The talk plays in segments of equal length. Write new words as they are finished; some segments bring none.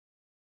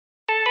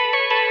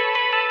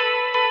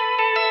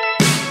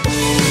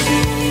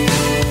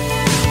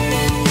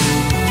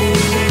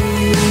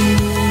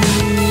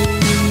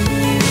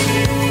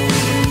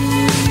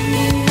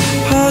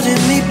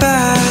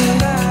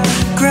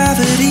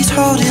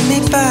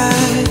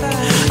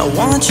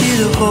want you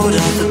to hold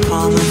out the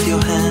palm of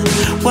your hand.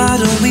 Why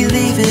don't we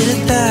leave it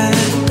at that?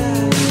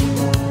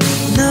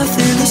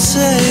 Nothing to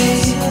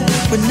say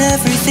when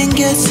everything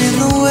gets in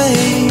the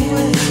way.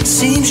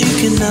 Seems you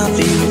cannot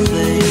be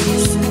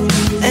replaced,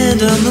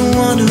 and I'm the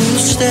one who'll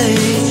stay.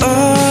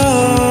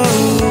 Oh,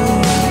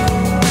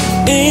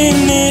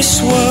 in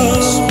this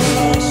world,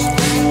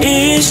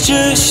 it's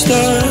just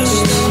us.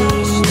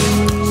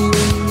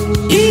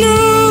 You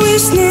know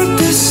it's not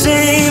the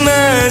same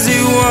as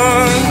it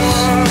was.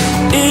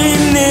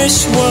 In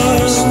this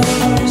world,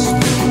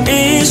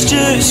 it's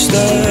just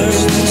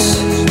us.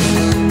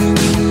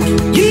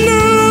 You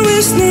know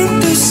it's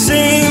not the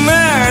same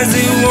as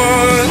it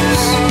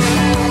was.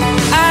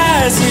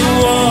 As it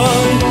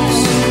was.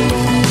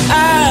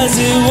 As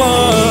it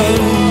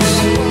was.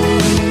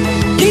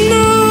 You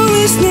know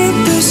it's not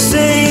the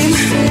same.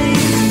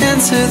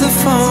 Answer the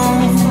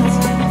phone.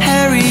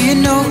 Harry, you're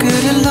no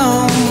good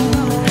alone.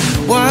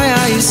 Why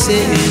are you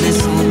sitting at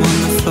home on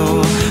the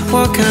floor?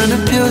 What kind of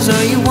pills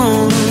are you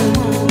on?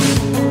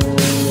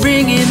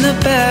 Ringing the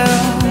bell,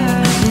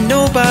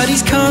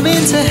 nobody's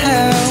coming to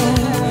help.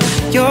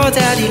 Your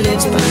daddy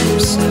lives by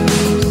himself,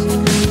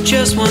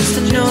 just wants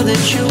to know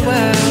that you're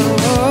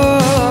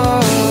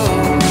well.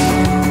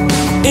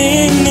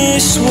 In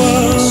this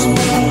world,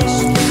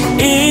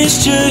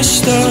 it's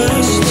just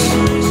us.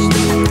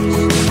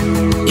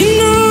 You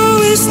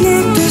know it's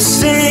not the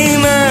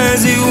same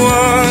as it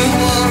was.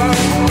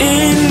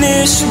 In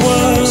this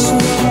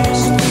world,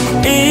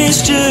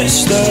 it's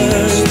just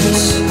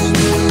us.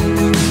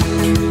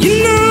 You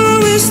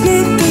know it's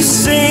not the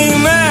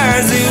same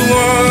as it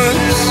was.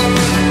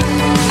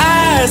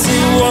 As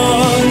it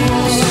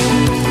was.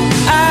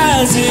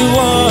 As it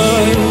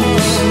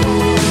was.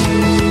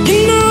 You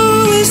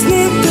know it's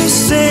not the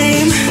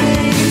same.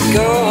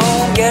 Go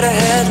home, get a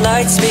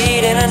headlight,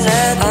 speed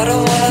internet. I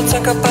don't wanna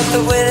talk about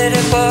the way that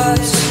it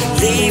was.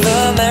 Leave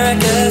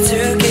America,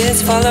 2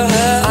 kids follow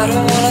her. I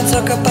don't wanna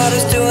talk about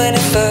us doing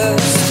it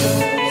first.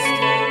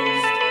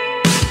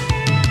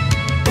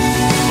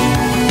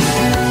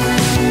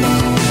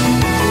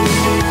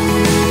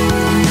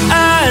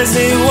 As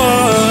it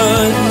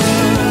was.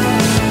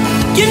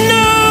 You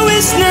know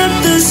it's not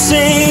the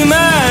same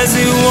as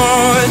it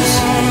was.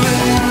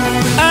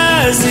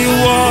 As it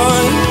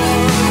was.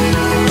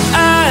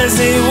 As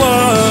it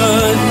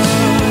was.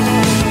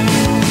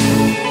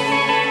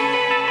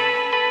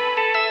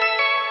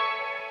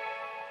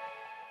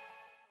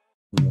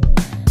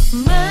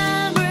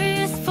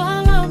 Memories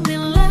follow me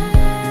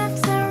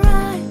left and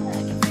right.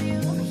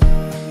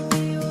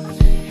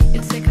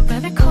 You take up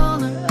every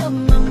corner of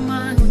my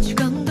mind. What you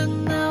gonna do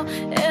now?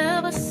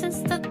 Ever since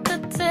the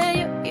day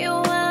you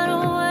went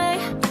away,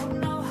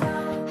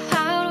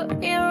 how to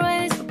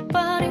erase your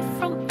body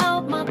from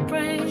out my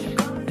brain.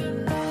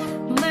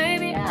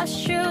 Maybe I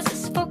should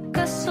just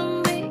focus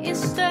on me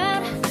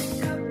instead.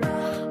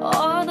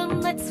 All the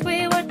nights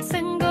we were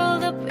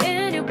tangled up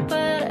in your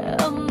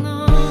bed. Oh no.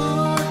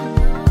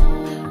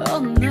 Oh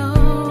no,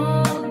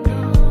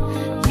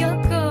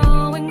 you're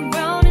going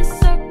round in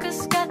circles,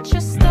 got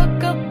you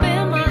stuck up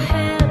in my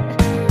head.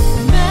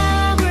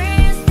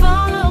 Memories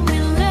follow me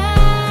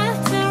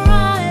left and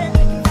right.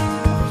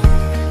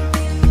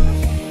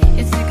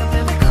 You take up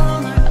every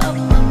corner of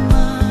my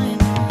mind.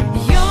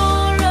 Your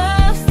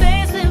love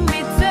stays with me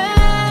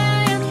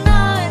day and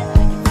night.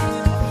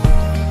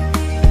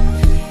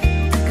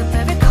 Take up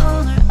every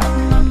corner of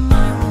my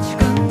mind. What you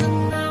gonna do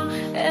now?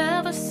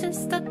 Ever since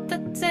the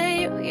day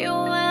you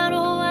went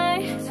away,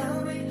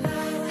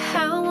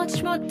 how much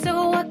more do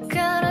I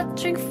gotta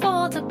drink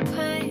for the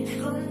pain?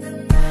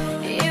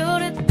 You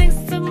did things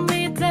to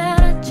me that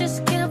I just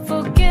can't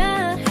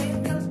forget.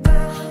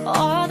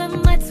 All the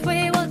nights we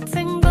were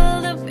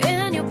tangled up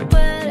in your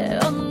bed.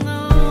 Oh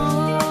no,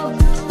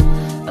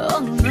 oh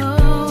no,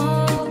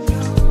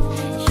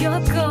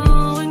 you're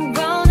going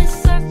round in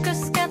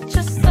circles, got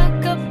you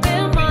stuck up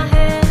in my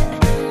head.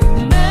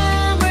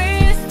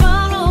 Memories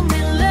follow me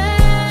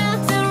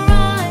left and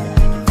right.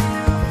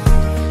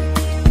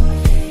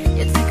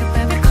 You take up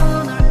every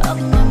corner of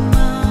my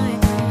mind.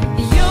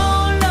 Your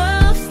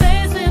love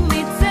stays with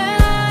me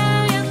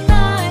day and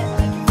night.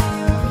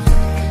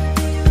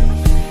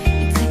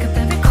 You take up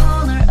every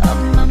corner of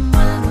my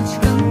mind. What you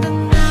gonna do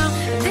now?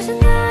 Did you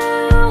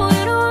know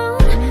you're the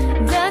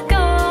one that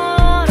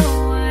got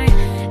away?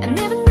 And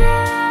even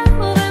now,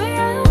 baby,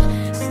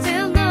 I'm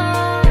still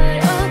not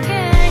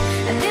okay.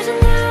 And did you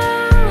know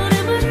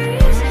that my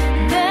dreams,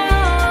 they're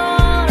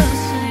all the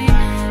same?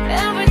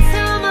 Every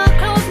time I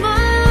close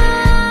my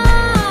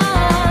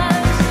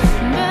eyes,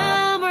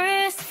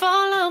 memories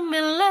follow me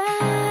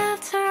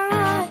left and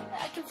right.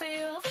 I can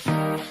feel,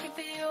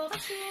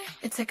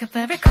 you take up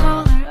every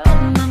corner of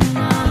my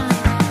mind.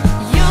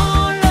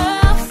 Your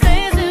love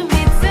stays with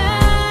me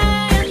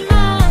day and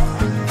night.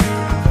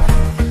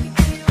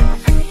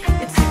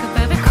 You take up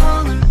every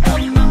corner of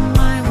my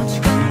mind. What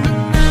you gonna do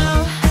now?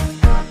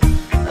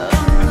 Oh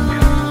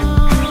no.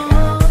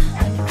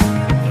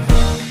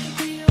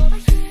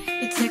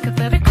 You take up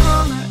every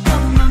corner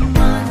of my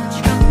mind. What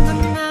you gonna do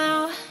now?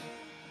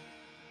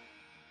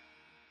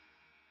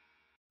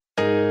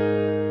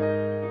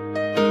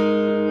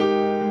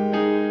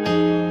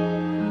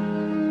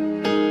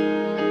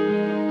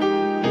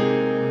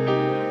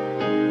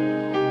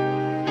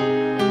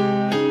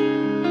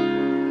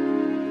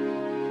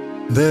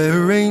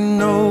 There ain't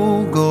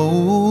no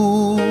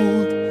gold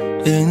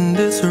in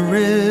this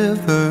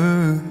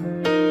river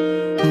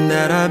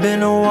that I've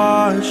been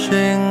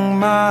washing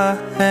my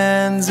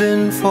hands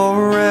in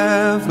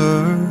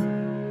forever.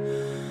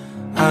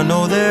 I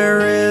know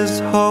there is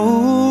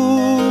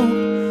hope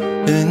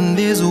in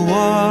these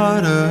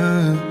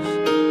waters,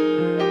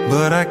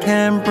 but I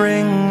can't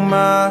bring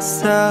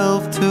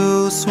myself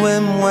to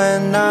swim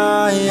when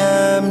I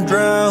am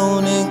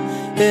drowning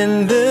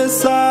in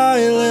this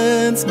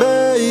silence.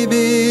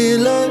 Baby,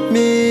 let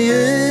me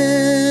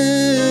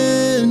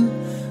in.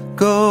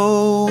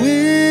 Go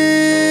easy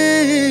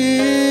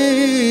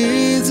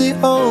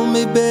on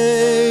me,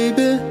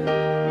 baby.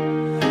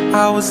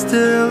 I was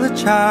still a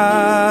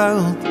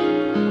child,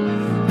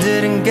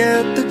 didn't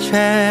get the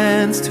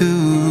chance to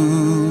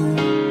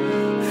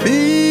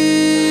feel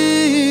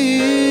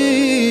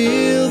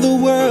the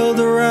world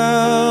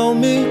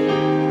around me.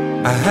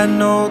 I had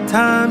no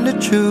time to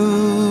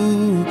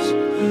choose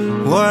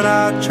what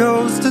I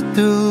chose to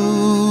do.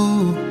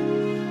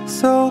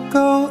 So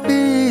go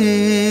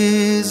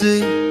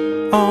easy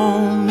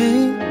on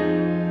me.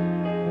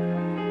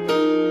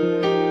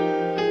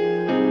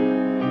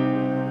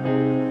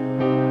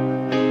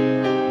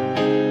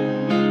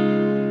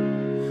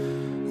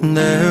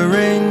 There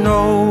ain't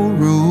no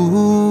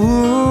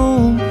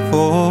room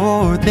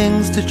for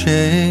things to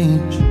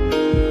change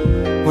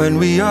when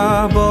we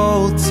are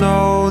both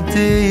so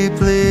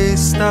deeply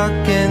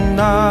stuck in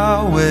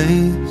our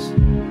ways.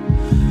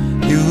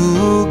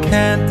 You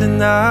can't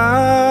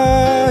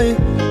deny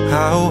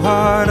how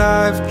hard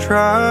I've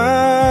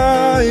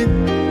tried.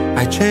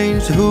 I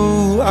changed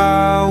who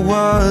I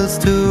was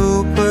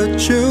to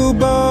put you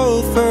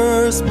both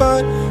first,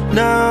 but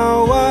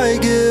now I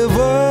give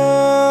up.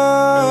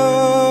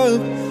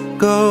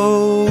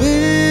 Go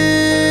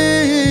easy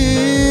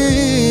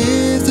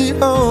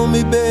on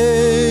me,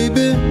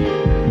 baby.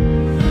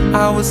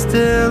 I was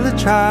still a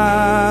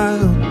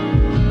child,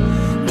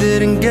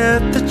 didn't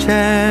get the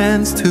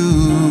chance to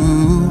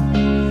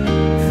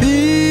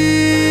feel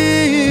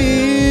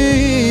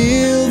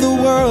the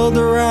world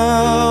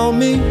around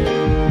me.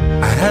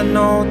 I had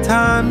no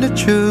time to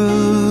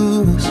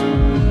choose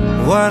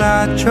what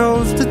I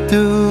chose to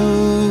do.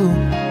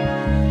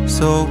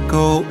 So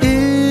go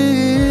easy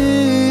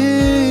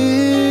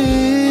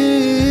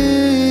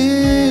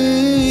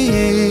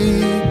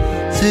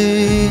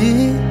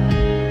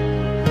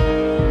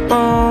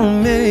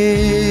on me.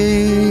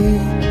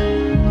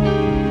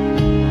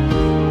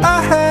 I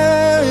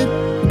had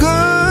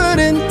good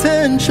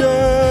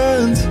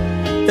intentions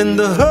and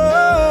the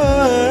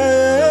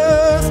highest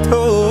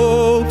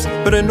hopes,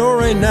 but I know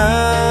right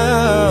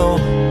now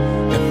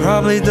it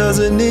probably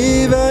doesn't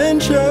even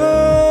show.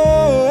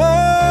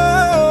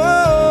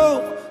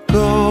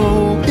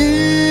 Go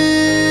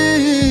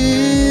easy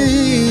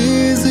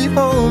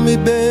on me,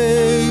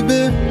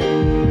 baby.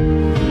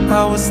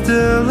 I was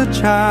still a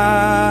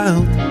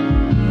child,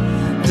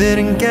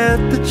 didn't get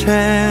the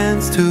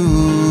chance to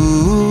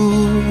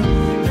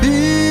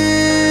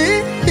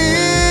feel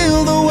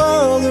the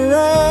world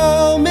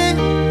around me.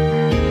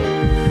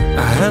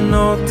 I had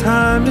no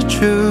time to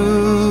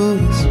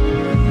choose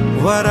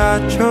what I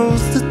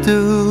chose to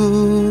do.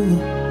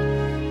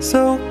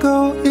 So go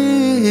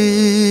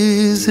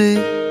easy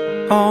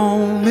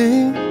on me.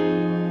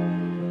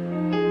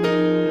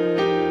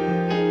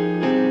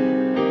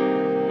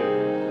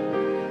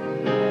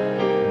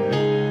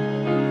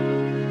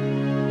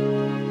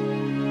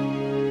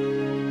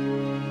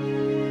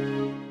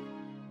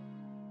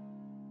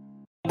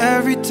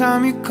 Every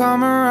time you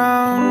come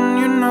around,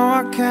 you know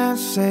I can't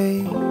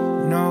say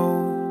no.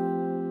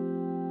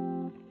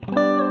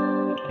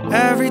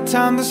 Every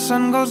time the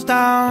sun goes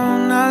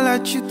down, I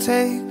let you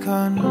take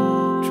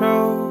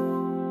control.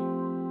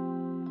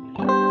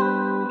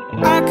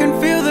 I can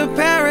feel the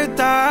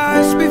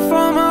paradise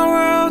before my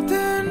world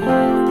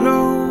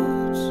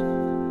implodes.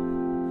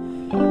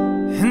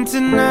 And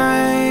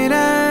tonight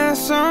has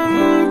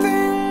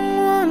something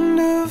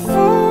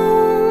wonderful.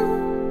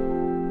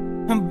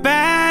 My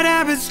bad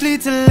habits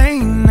lead to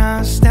late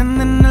nights,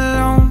 standing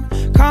alone,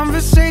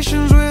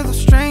 conversations with a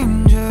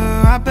stranger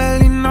I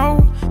barely know,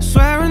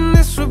 swearing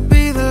this would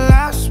be the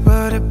last,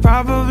 but it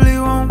probably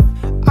won't.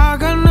 I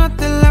got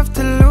nothing left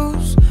to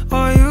lose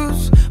or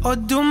use, or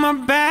do my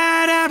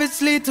bad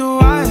habits lead to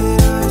wider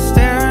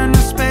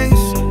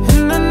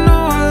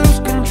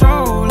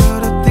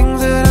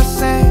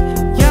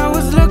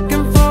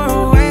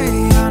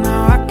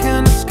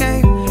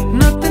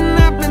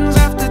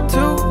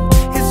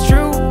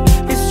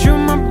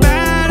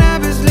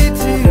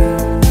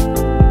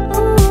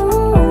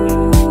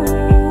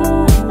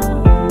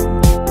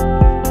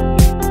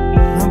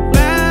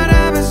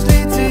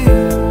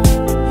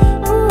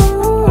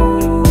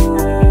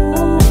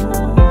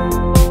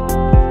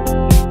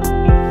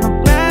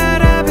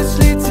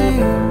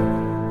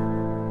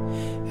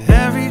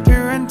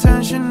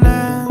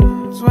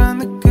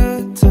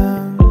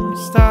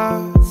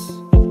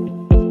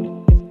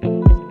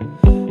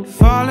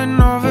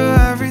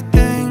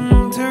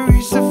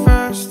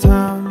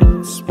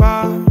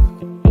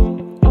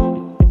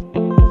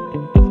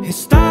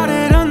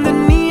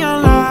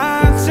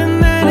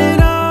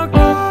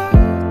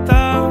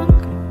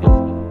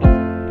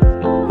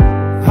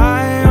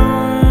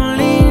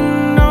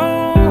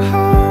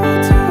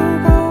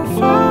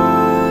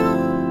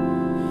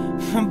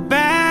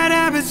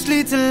habits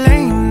lead to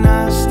late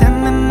nights,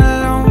 standing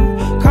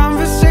alone,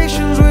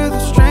 conversations with a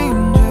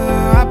stranger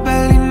I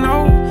barely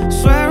know,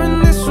 swearing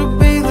this would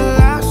be the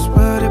last,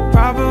 but it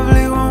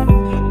probably won't.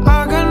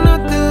 I got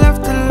nothing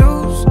left to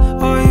lose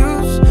or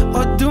use,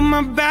 or do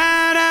my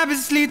bad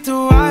habits lead to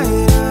white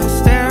eyes,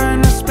 stare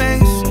into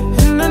space,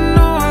 and I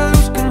know I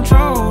lose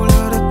control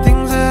of the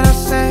things that I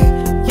say.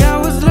 Yeah, I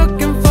was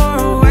looking for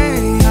a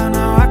way, I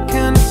know I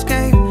can't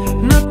escape.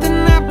 Nothing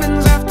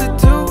happens after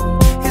two,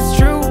 it's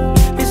true,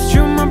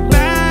 my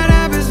bad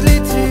habits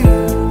lead to you.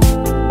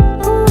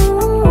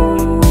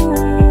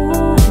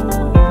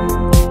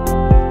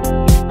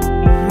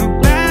 My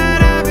bad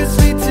habits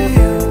lead to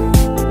you.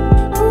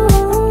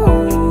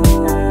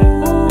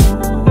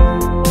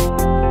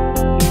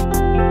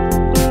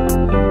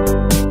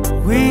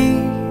 We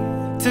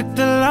took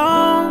the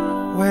long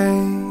way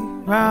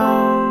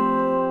round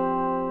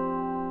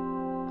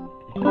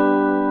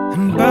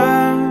and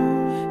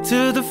burned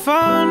till the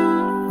fun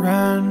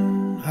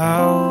ran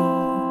out.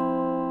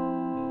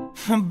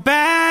 My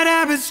bad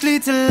habits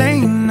lead to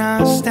late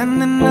nights,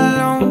 standing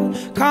alone,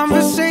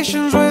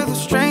 conversations with a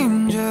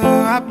stranger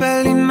I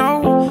barely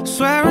know,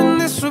 swearing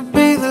this would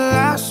be the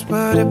last,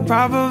 but it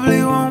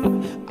probably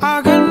won't.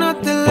 I got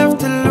nothing left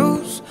to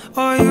lose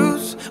or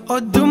use,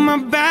 or do my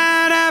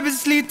bad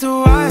habits lead to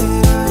white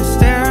eyes,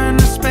 stare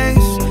into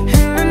space,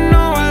 and I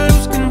know I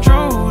lose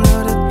control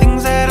of the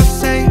things that I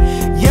say.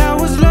 Yeah, I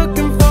was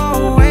looking for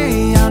a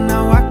way, I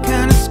know I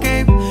can't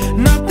escape.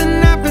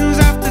 Nothing happens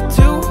after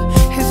two,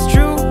 it's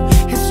true,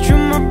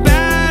 my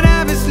bad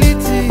habits lead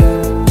to you.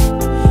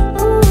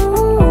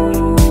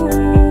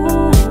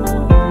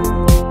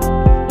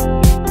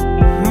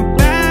 My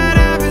bad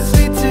habits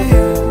lead to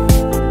you.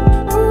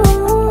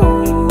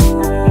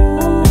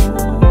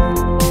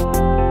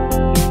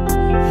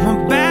 My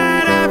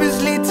bad habits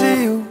lead to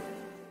you.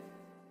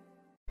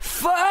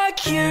 Fuck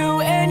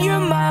you and your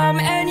mom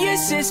and your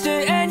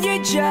sister and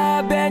your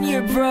job and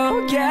your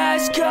broke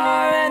ass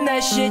car and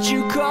that shit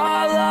you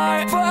call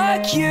art.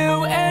 Fuck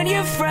you and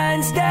your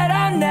friends that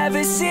I'll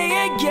never see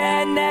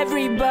again.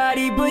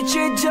 Everybody but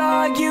your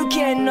dog, you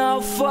can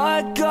all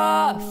fuck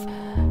off.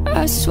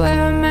 I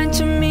swear I meant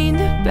to mean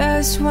the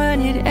best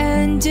when it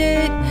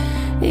ended.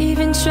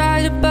 Even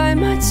tried to bite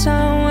my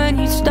tongue when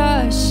you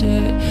started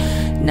shit.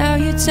 Now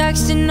you're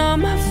texting all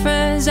my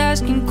friends,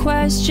 asking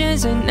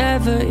questions. I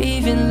never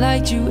even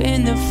liked you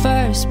in the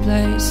first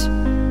place.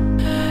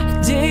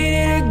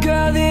 Dated a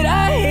girl that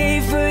I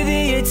hate for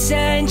the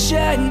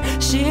attention.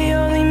 She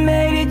only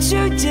made it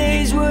 2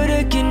 days with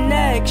a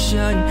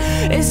connection.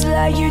 It's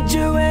like you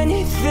do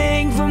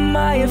anything for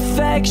my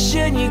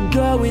affection. You're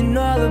going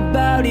all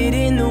about it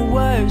in the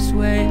worst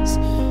ways.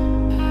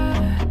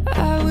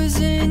 I was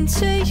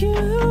into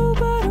you,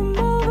 but I'm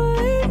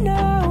over it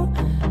now.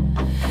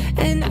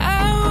 And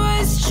I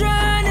was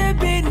trying to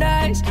be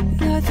nice,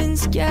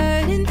 nothing's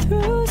getting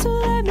through, so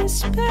let me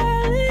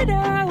spell it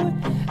out.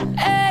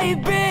 A,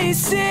 B,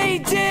 C,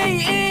 D,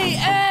 E,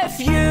 F.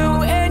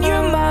 You and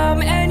your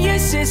mom and your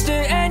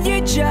sister and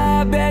your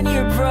job and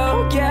your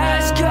broke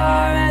ass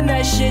car and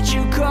that shit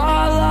you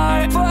call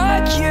art.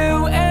 Fuck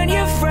you and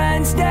your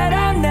friends that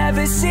I'll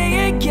never see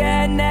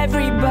again.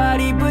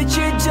 Everybody but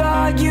your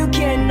dog, you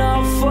can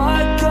all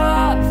fuck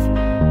off.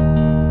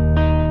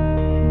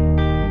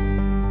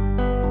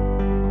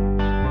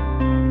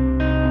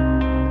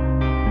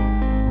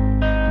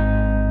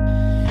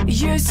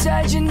 You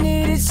said you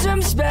needed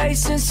some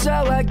space and so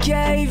I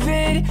gave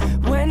it.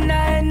 When I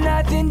had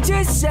nothing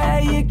to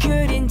say, you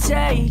couldn't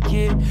take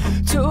it.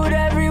 Told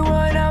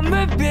everyone I'm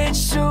a bitch,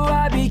 so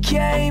I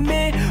became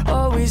it.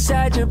 Always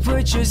had to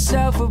put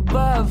yourself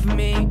above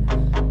me.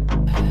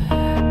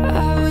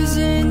 I was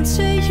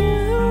into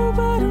you,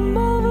 but I'm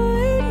over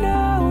it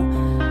now.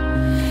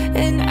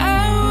 And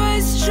I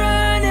was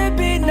trying to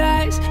be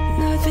nice,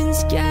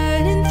 nothing's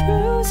getting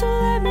through, so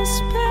let me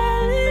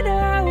spell it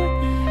out.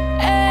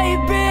 A,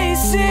 B,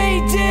 C,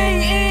 D,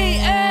 E,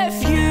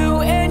 F.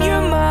 You and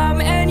your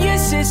mom and your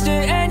sister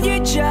and your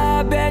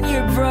job and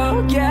your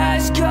broke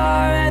ass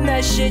car and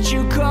that shit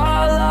you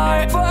call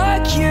art.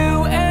 Fuck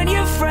you and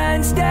your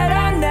friends that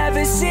I'll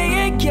never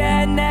see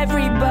again.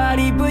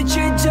 Everybody but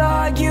your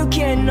dog, you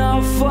can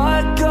all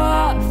fuck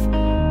off.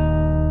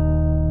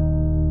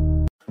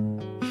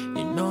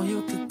 You know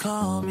you could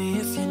call me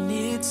if you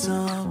need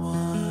someone.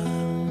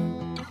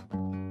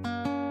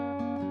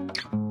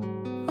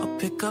 I'll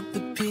pick up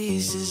the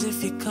pieces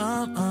if you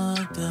come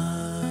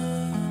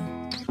undone.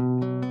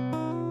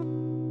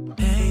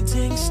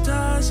 Painting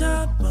stars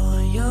up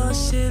on your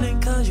ceiling,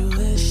 cause you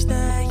wish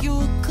that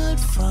you could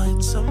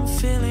find some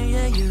feeling.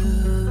 Yeah, you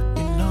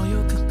know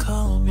you could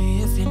call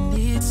me if you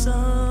need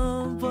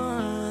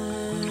someone.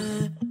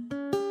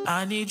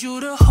 I need you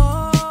to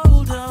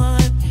hold on.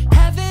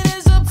 Heaven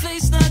is a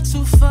place not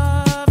too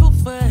far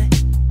away.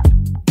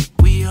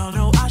 We all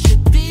know I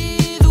should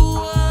be the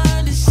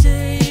one to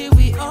say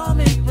we all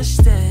make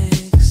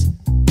mistakes.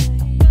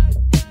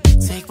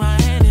 Take my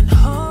hand and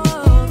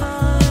hold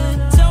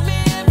on. Tell me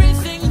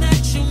everything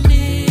that you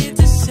need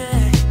to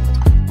say,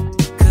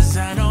 cause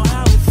I know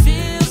how it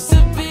feels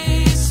to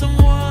be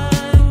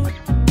someone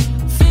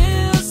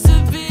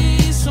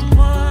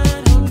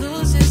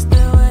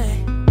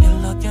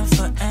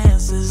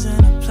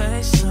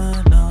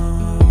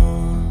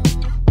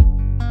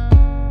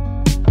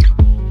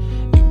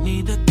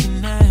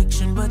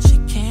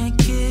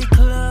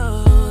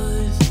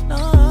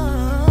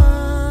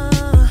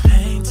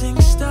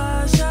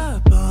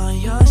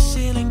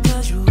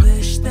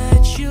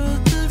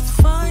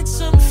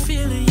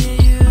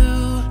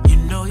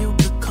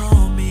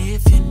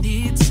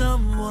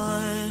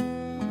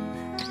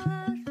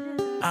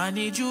I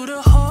need you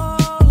to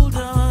hold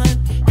on.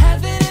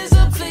 Heaven is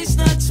a place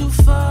not too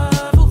far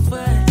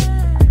away.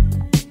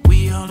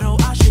 We all know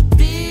I should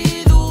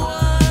be the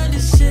one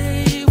to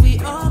say we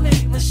all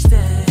make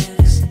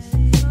mistakes.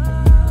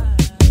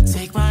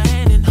 Take my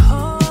hand and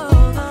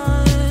hold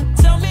on.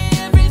 Tell me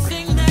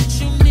everything that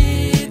you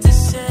need to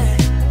say.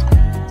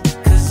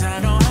 'Cause I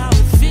know how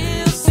it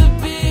feels to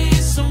be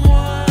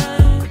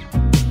someone.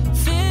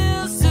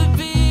 Feels to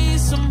be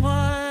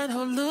someone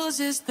who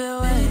loses their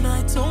way.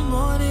 Night till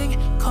morning,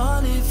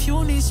 call if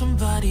you need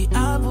somebody.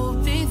 I will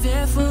be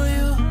there for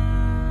you.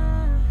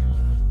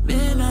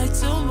 Midnight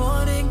till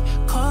morning,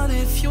 call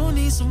if you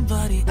need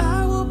somebody.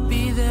 I will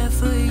be there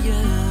for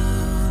you.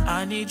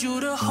 I need you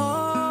to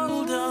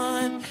hold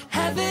on.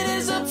 Heaven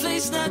is a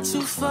place not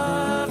too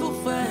far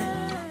away.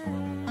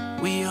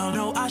 We all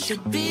know I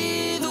should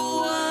be the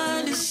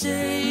one to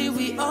say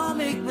we all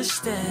make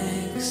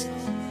mistakes.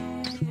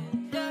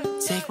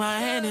 Take my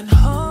hand and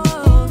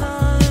hold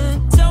on.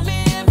 Tell me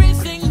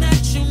everything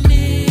that you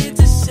need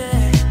to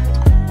say.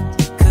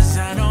 'Cause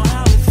I know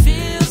how it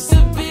feels to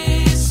be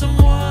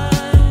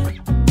someone.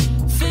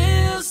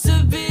 Feels to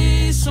be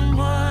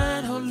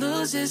someone who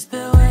loses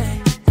their way.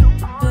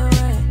 Their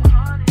way.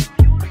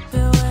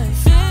 Their way.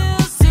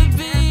 Feels to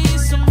be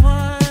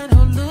someone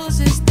who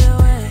loses their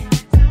way.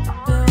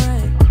 Their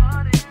way.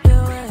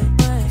 Their way.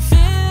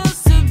 Feels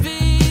to be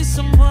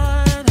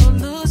someone who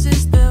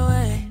loses their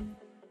way.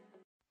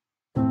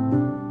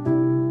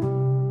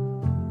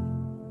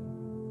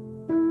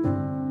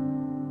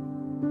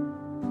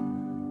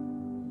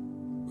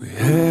 We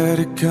had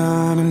a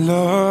kind of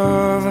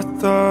love, I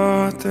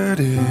thought that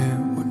it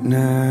would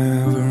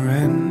never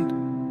end.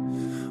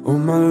 Oh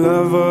my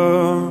lover,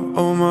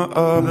 oh my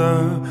other,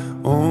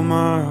 oh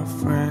my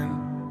friend.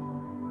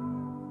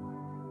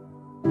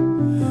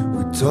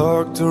 We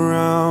talked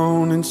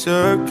around in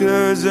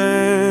circles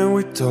and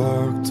we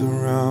talked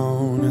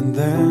around, and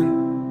then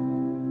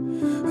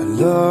I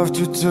loved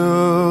you to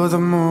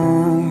the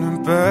moon and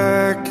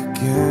back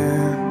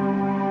again.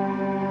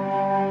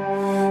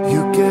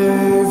 You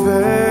gave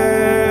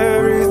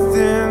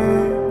everything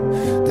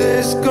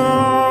this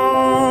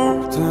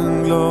golden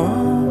glow.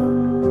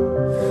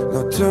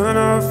 Now turn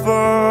off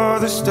all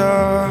the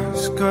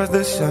stars, 'cause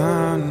the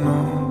sun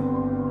knows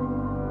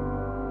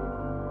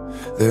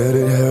that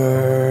it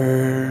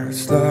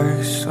hurts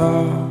like so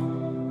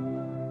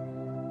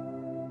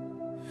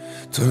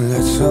to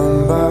let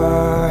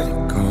somebody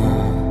go.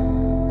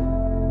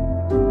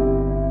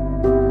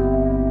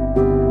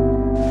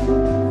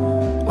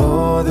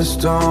 All the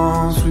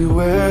storms we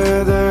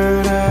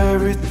weathered,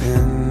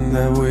 everything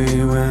that we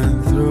went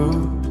through.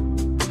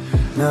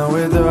 Now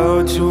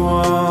without you,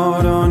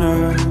 what on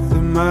earth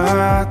am I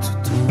to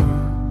do?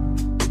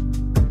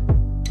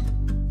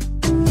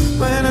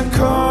 When I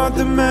called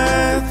the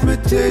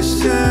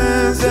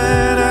mathematicians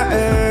and I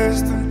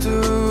asked them to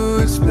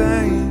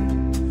explain,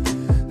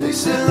 they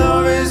said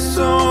love is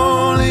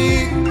only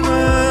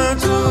equal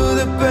to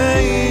the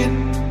pain.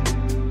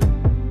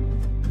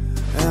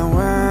 And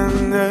when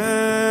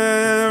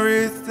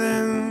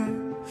everything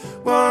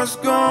was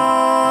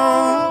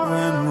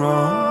going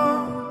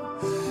wrong,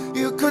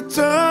 you could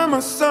turn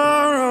my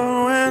sorrow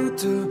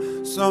into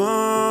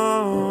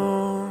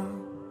song.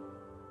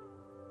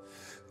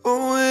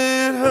 Oh,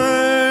 it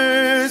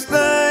hurts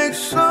like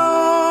so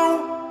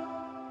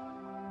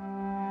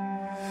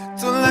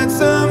to let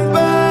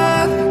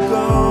somebody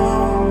go.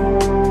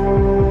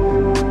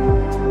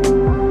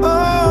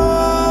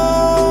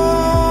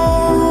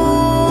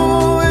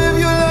 Oh, if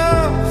you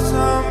love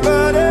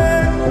somebody,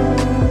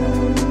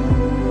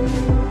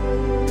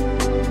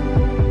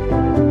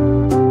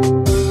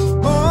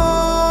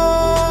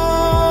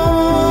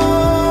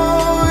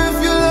 oh, if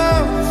you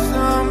love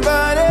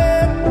somebody,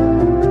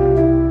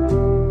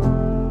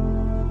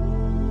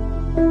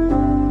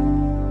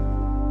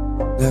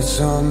 let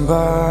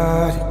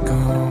somebody go.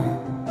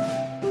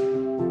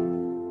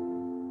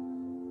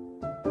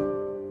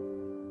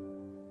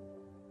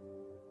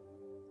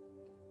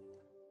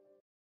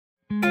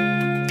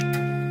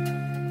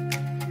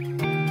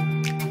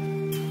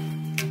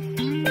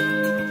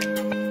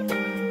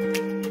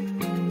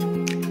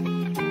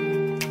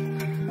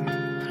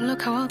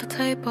 Look how all the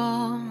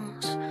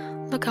tables,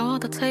 look how all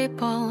the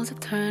tables have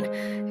turned.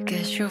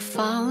 Guess you're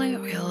finally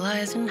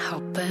realizing how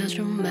bad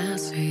you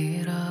messed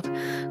it up.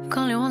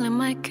 Girl, you're only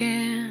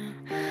making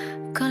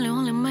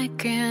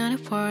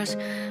it worse.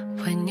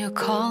 When you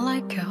call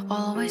like you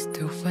always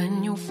do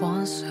when you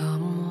want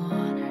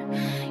someone.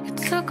 You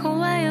took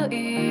away your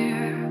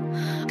ear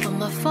on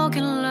my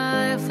fucking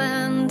life,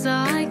 and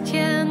I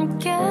can't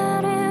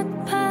get it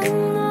back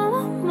no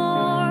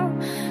more.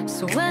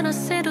 So when I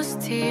see those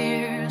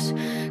tears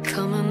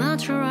coming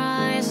out your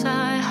eyes,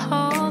 I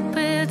hope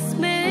it's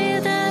me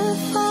that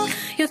fall.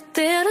 You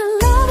didn't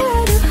love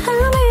it, you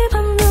had me,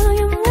 but now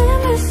you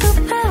leave me so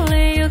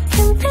badly. You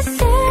can't be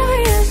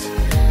serious,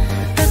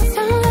 that's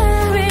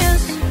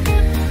hilarious.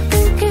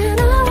 Thinking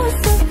I was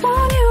the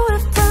one you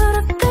after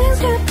the things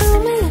you put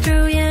me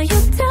through. Yeah,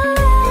 you're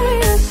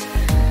delirious,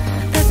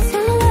 that's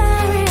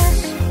hilarious.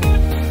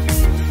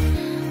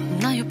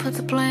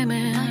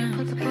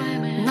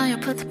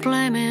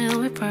 blame it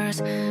in reverse,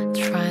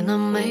 trying to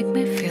make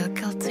me feel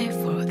guilty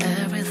for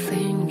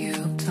everything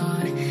you've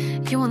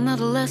done. You want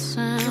another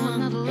lesson,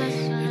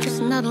 you're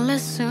just another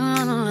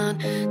lesson.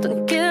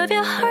 Don't give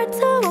your heart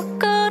to a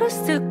God who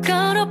still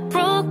got a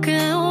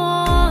broken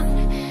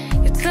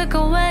one. You took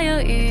away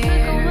your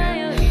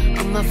ear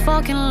of my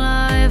fucking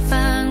life,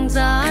 and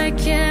I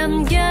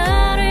can't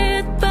get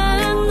it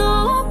back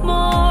no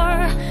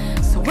more.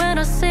 So when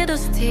I see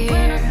those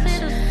tears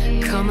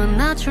coming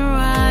out your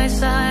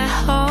eyes, I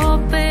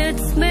hope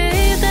it's me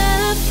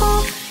that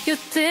fall. You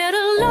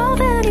didn't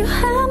love and you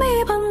had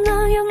me, but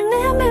now you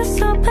need me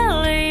so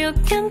badly. You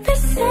can't be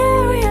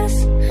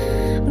serious,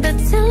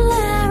 that's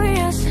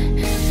hilarious.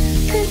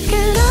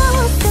 Thinking I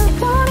was the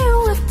one you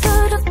after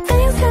the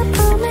things that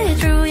put me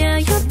through. Yeah,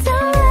 you're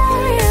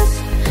delirious,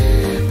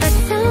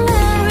 that's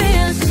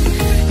hilarious.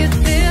 You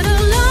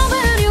didn't love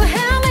and you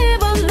had me,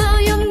 but now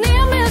you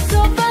need me so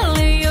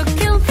badly. You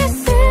can't be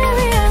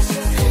serious,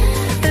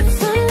 that's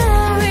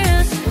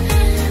hilarious.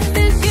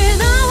 Thinking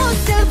I was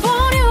the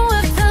one you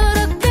after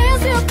the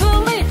things you put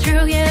me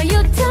through. Yeah,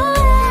 you're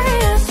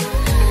delirious,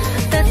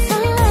 that's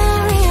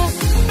hilarious.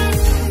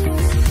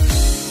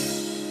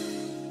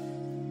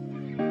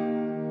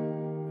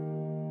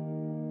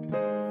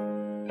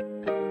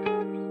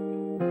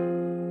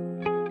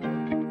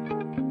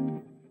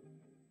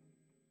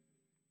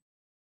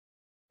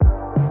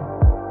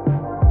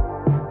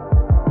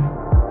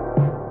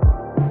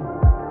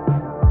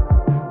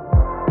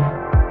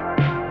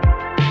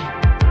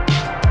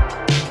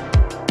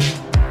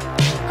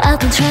 I've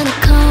been trying to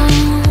call,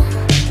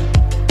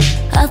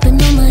 I've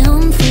been on my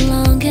own for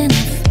long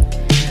enough.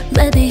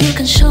 Maybe you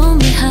can show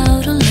me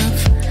how to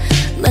love.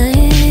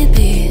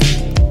 Maybe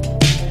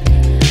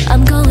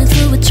I'm going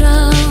through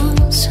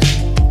withdrawals.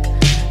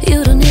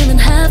 You don't even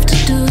have to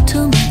do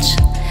too much.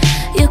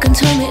 You can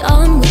turn me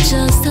on with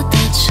just a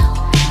touch,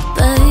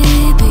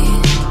 baby.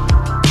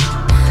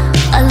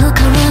 I look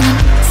around and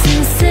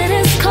since it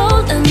is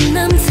cold and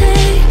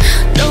empty,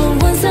 no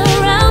one's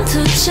around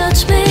to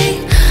judge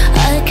me.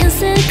 I can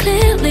see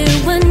clearly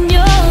when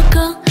you're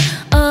gone.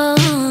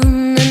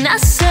 And I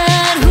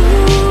said,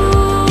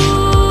 ooh,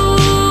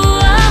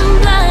 I'm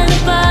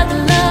blinded by the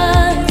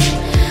lights.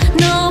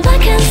 No, I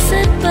can't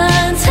sit by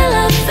until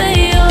I feel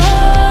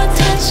your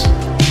touch.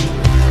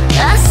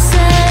 I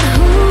said,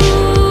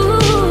 ooh,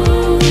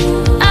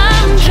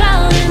 I'm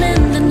drowning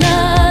in the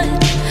night.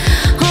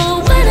 Oh,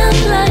 when I'm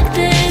like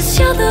this,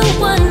 you're the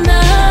one I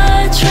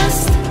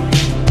trust.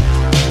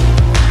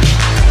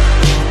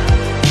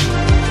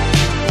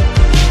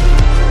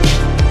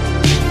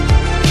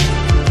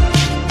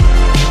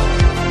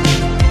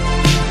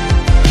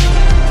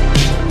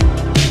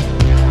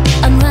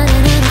 I'm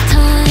running out of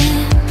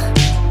time,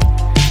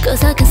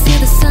 'cause I can see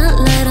the sun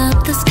light up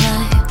the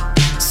sky.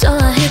 So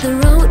I hit the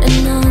road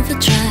and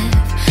overdrive,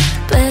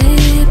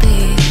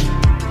 baby.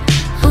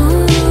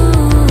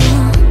 Ooh,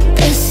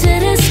 this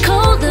city's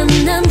cold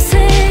and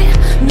empty.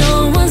 No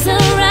one's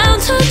around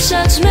to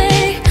judge me.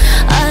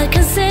 I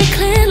can see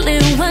clearly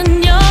when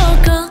you're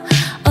gone.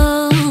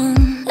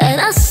 And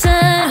I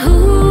said,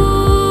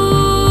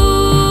 ooh,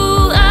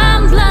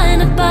 I'm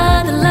blinded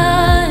by the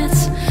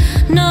lights.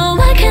 No,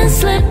 I can't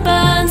slip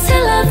by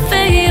until I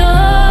feel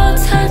your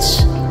touch.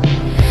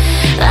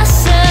 I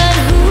said,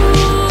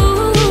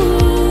 ooh,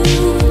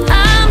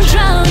 I'm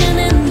drowning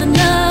in the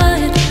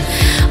night.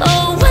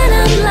 Oh, when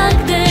I'm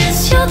like this,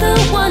 you're the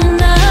one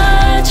I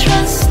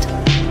trust.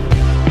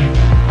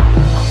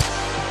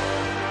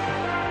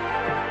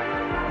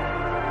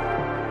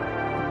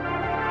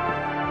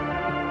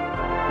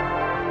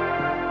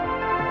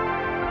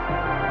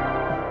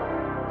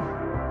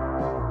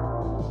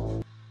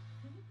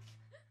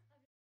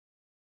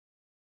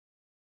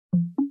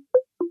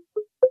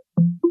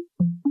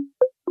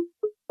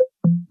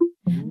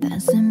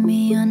 Dancing me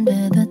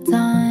under the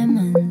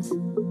diamonds,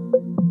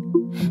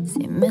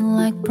 seeming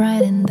like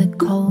bright in the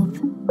cold.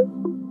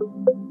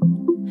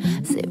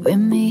 Sit with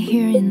me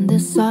here in the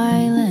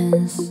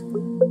silence.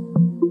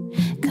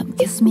 Come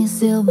kiss me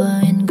silver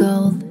and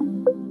gold.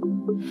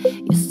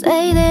 You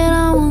say that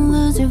I won't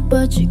lose you,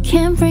 but you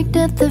can't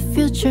predict the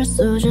future.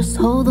 So just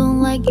hold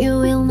on like you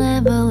will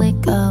never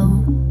let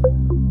go.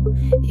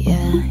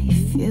 Yeah,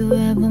 if you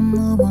ever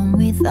move on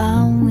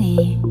without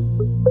me,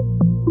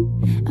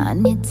 I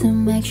need to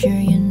make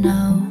sure you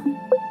know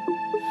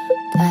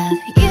that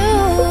you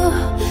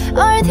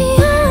are the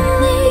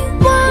only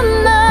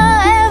one I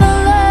ever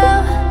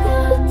love.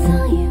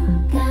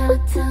 Gotta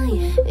tell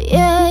you,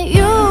 yeah,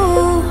 you.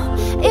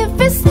 If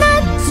it's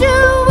not you,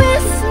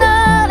 it's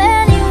not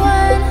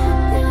anyone.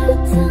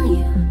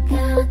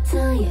 Gotta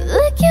tell you.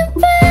 Looking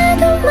back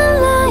on my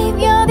life,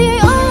 you're the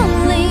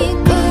only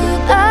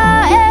good I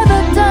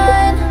ever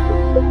done.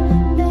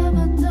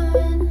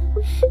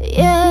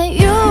 Yeah,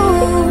 you.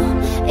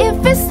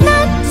 If it's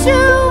not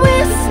you,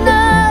 it's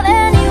not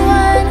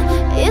anyone.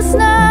 It's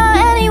not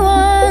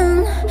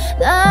anyone,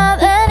 not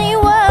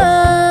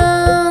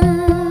anyone.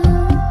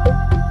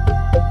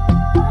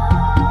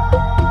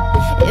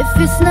 If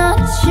it's not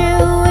you,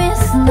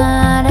 it's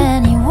not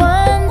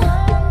anyone.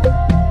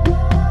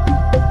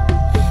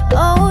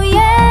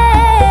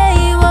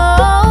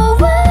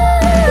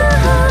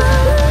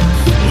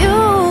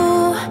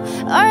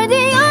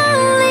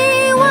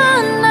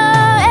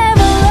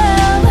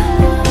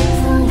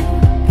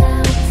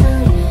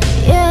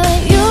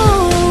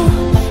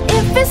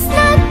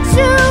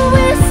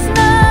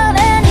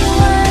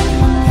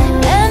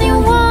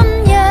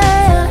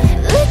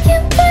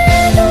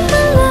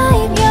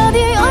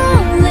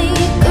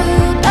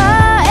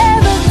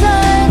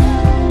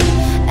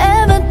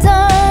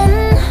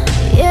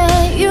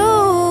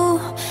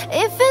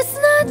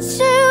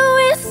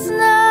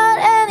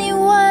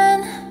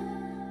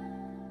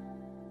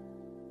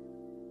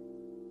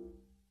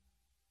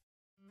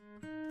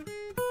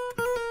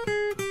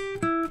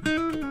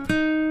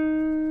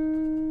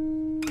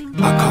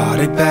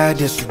 they bad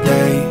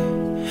yesterday.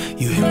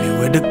 You hit me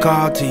with a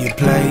call to your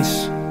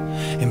place.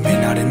 Ain't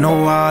been out in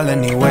a while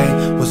anyway.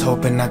 Was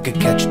hoping I could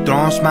catch you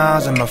throwing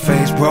smiles in my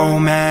face.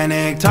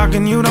 Romantic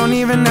talking, you don't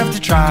even have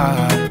to try.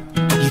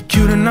 You're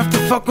cute enough to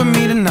fuck with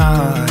me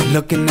tonight.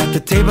 Looking at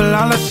the table,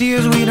 all I see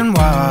is weed and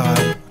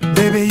wine.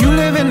 Baby, you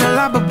living a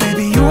lot, but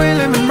baby, you ain't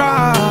living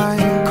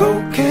right.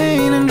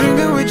 Cocaine and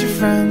drinking with your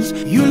friends.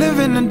 You live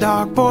in the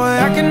dark, boy,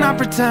 I cannot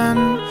pretend.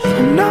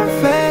 I'm not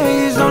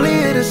fazed, only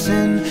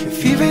innocent.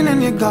 If you've been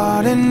in your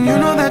garden, you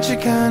know that you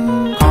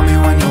can. Call me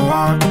when you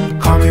want,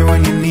 call me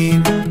when you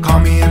need. Call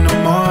me in the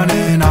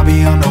morning, I'll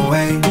be on the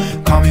way.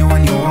 Call me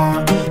when you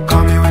want,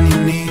 call me when you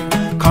need.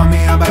 Call me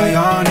out by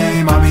your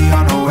name, I'll be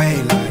on the way.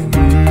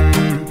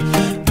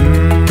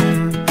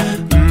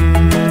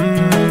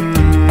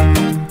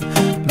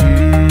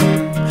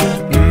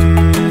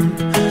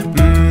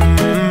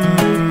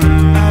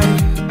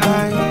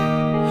 Like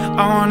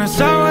I wanna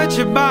sell what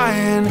you're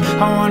buying.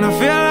 I wanna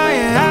feel like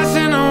your ass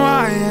in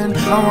Hawaiian.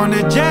 I want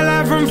a jet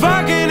lag from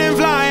fucking and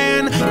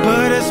flying.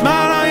 Put a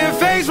smile on your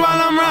face while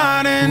I'm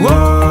riding.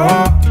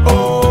 Whoa,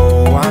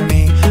 oh, I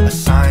mean a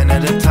sign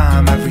at a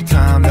time. Every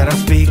time that I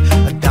speak,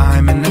 a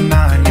dime and a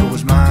nine. It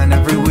was mine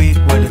every week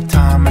with a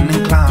time and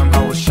a climb.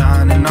 God was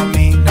shining on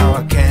me, now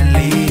I can't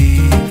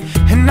leave.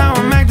 And now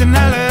I'm acting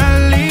hella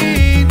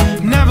elite.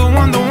 Never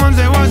won the ones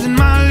that wasn't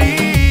my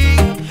league.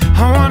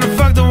 I wanna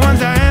fuck the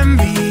ones I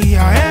envy,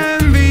 I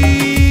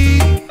envy.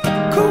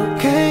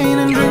 Cocaine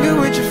and drinking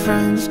with your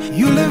friends.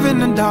 You live in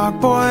the dark,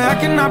 boy, I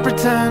cannot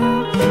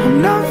pretend.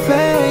 I'm not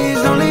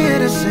fazed, only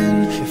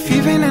innocent. If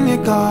you've been in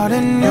your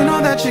garden, you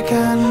know that you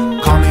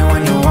can. Call me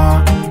when you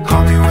want,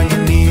 call me when you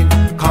need.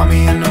 Call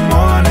me in the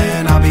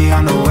morning, I'll be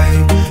on the way.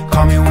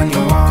 Call me when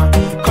you want,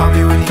 call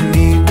me when you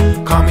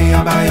need. Call me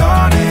out by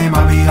your name,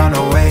 I'll be on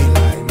the way.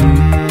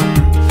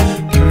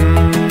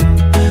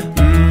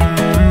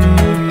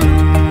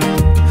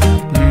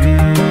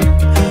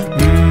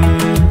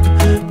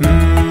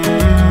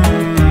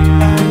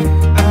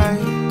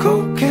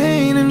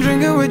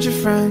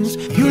 Friends,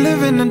 you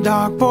live in the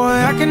dark, boy,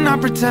 I cannot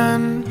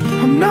pretend.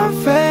 I'm not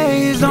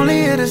fazed,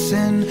 only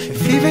innocent.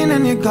 If you've been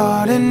in your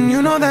garden,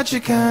 you know that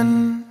you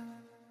can.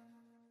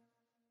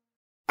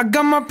 I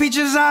got my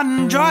peaches out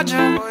in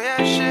Georgia. Oh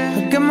yeah,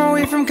 shit. I got my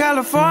weed from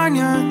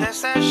California.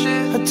 That's that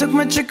shit. I took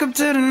my chick up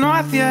to the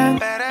north, yeah.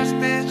 Badass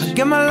bitch. I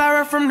get my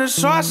Lyra from the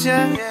source,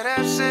 yeah. Yeah,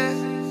 that's it.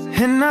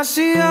 And I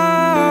see you,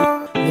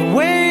 the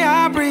way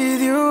I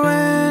breathe you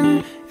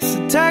in. It's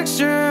the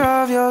texture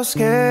of your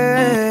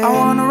skin. I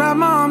wanna wrap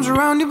my arms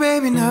around you,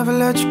 baby, never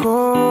let you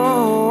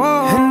go.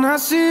 And I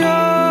see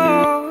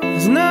you,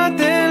 there's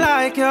nothing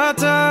like your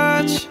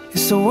touch.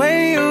 It's the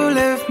way you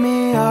lift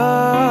me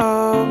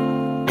up,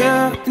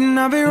 yeah. And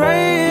I'll be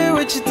right here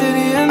with you to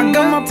the end. I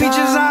got my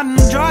peaches out in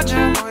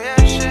Georgia. Oh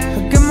yeah, shit.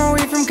 I got my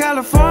weed from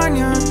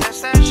California.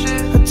 That's that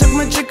shit. I took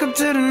my chick up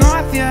to the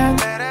north, yeah.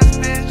 Badass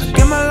bitch. I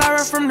get my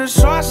Lyra from the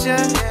source, yeah.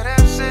 Yeah,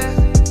 that's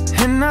it.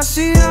 And I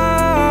see you,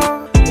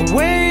 the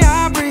way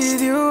I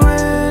breathe you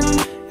in.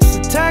 It's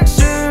the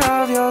texture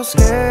of your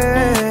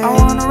skin. I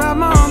wanna wrap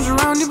my arms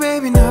around you,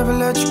 baby, never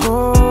let you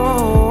go.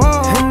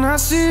 And I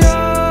see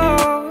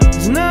you,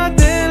 there's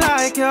nothing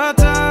like your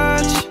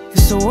touch.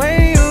 It's the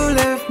way you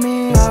lift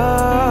me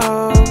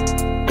up,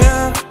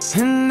 yeah.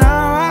 And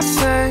now I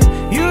say,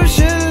 you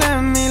should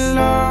let me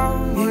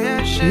love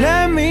you.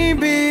 Let me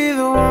be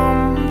the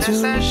one to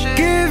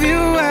give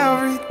you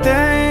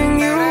everything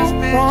you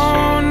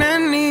want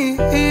and need.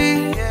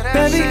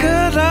 Baby,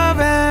 good love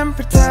and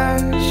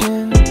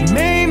protection.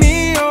 Made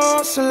me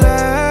your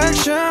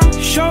selection.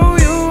 Show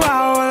you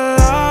how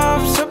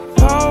love's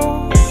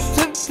supposed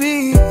to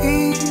be.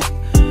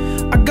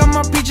 I got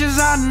my peaches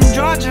out in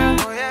Georgia.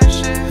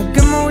 I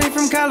got my weed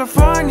from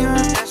California.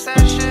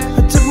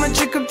 I took my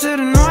chick up to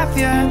the north,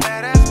 yeah. I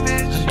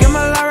get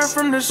my Lyra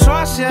from the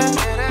source, yeah.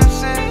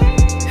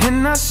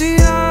 And I see you,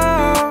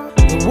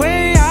 the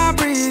way I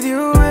breathe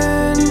you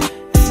in.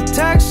 It's the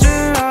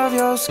texture of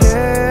your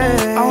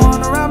skin. I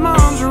wanna wrap my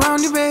arms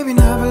around you, baby,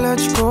 never let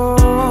you go.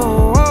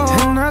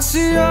 And I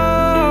see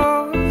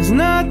you, there's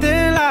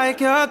nothing like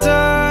your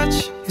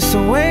touch. It's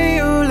the way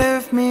you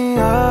lift me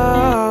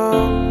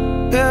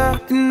up, yeah.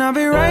 And I'll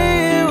be right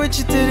here with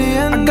you to the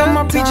end. I got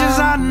my peaches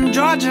out in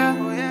Georgia.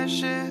 Oh yeah,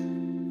 shit.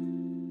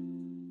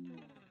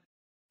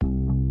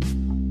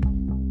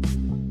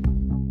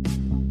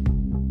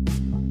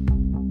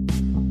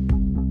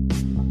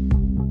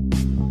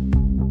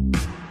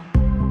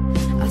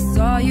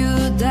 Saw you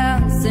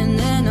dancing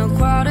in a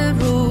crowded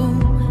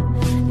room.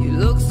 You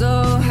look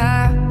so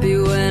happy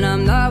when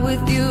I'm not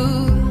with you.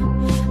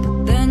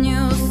 But then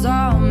you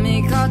saw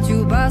me, caught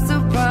you by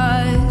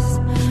surprise.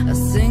 A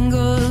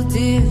single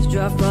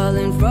teardrop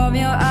falling from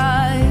your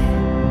eye.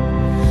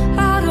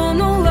 I don't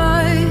know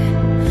why,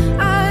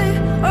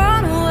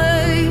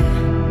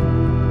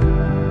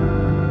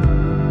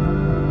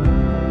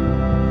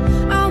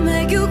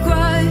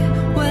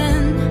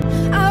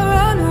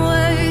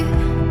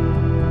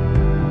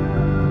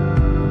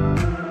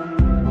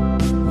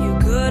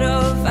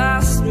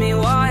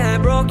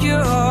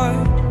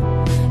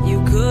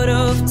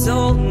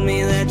 told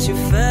me that you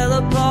fell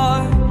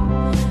apart,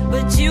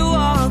 but you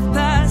walked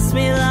past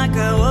me like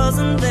I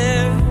wasn't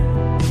there,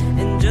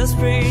 and just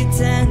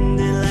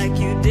pretended like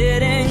you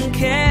didn't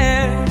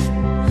care.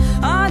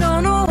 I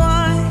don't know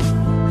why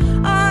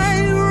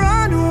I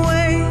run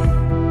away.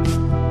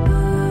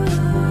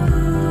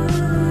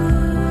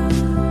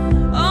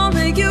 I'll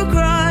make you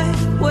cry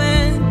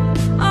when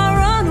I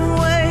run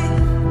away.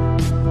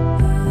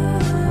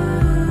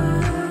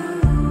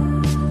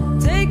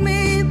 Take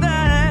me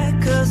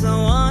back, 'cause I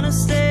wanna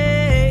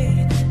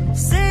stay.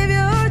 Save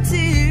your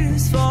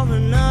tears for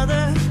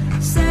another.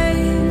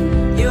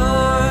 Save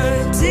your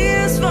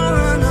tears for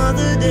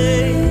another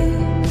day.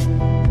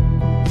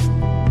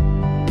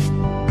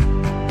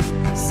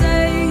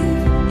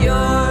 Save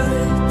your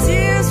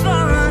tears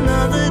for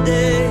another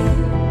day.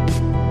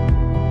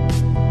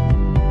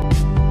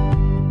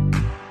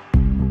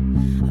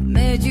 I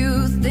made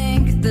you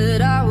think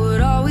that I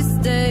would always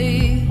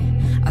stay.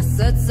 I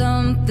said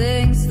some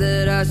things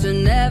that I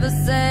should never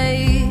say.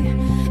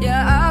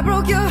 Yeah, I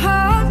broke your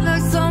heart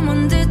like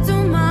someone did to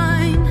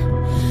mine,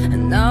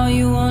 and now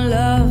you won't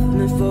love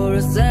me for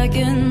a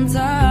second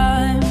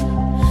time.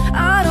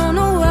 I don't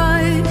know why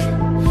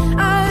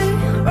I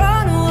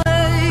run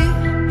away.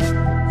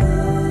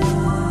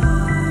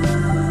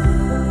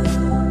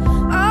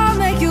 I'll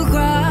make you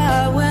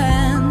cry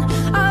when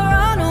I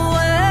run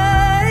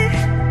away.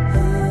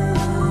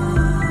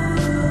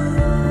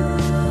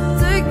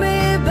 Take me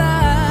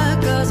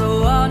back, 'cause I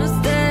wanna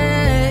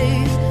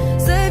stay.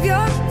 Save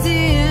your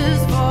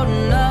tears for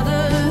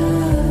another.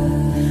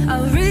 I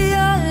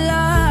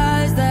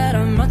realize that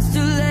I'm much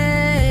too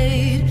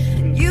late,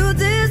 and you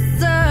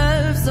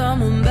deserve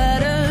someone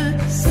better.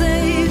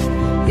 Save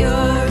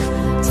your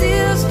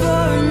tears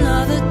for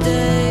another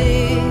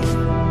day.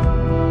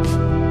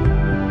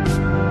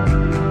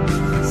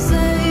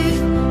 Save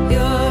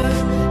your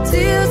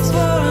tears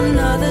for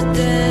another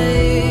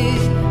day.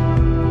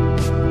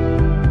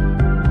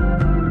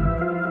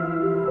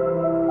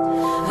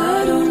 I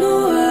don't know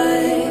why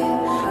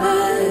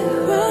I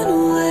run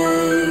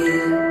away.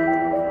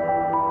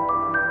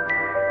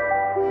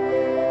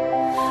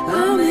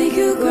 I'll make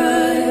you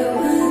cry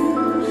when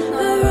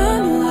I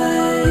run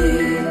away.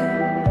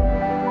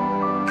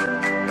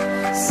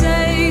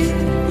 Save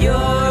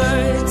your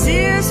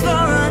tears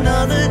for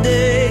another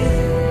day.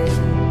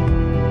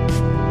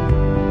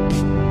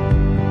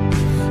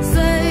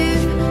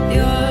 Save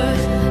your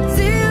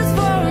tears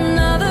for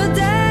another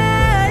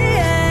day.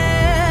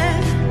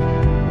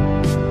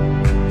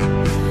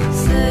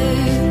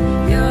 Save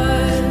your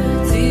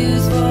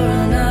tears for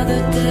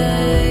another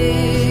day.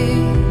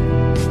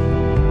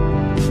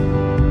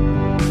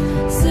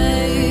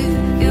 Save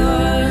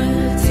your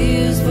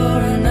tears for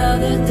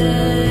another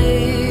day.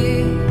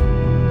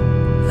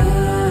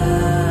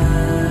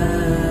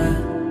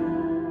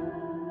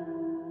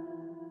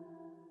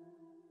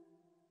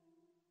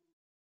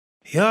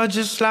 You're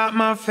just like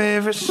my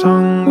favorite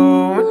song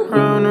going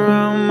round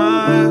around my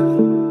head.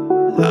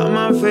 Like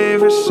my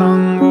favorite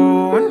song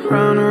going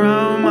round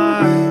around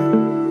my head.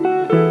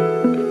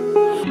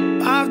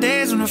 5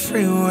 days on the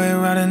freeway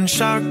riding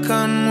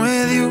shotgun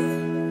with you.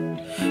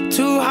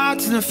 2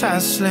 hearts in the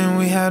fast lane,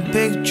 we had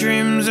big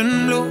dreams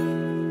in blue.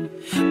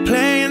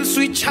 Playing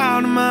sweet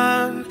child of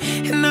mine,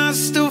 and I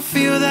still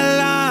feel that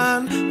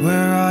line.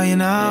 Where are you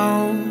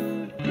now?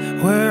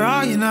 Where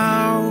are you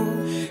now?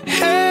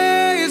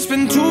 Hey, it's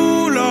been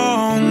too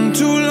long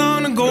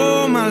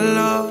ago, my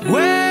love.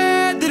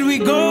 Where did we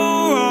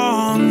go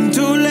wrong?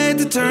 Too late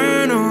to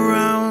turn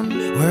around.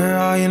 Where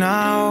are you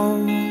now?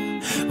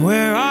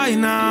 Where are you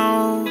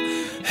now?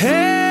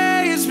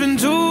 Hey, it's been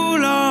too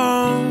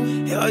long.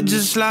 You're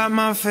just like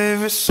my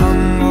favorite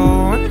song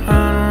going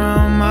round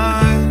around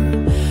my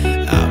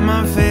head. Like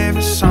my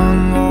favorite song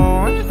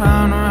going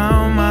round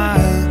around my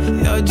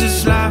head. You're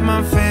just like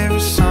my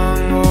favorite song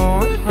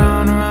going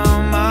round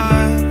around my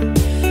head.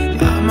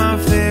 Like my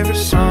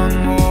favorite song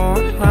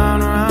going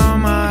round around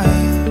my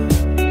head.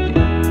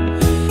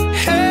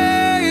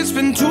 Hey, it's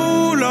been too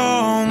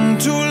long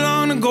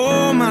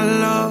ago, my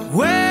love.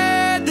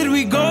 Where did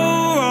we go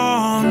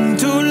wrong?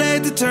 Too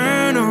late to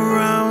turn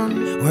around.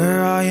 Where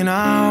are you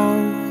now?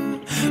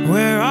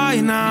 Where are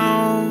you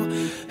now?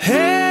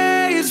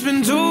 Hey, it's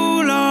been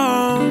too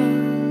long.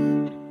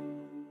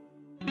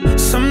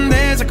 Some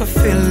days I can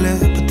feel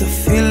it, but the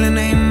feeling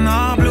ain't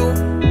all blue.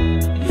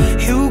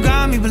 You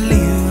got me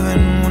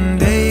believing one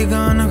day you're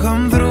gonna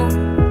come through.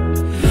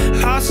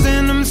 Lost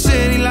in them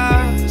city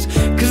lights,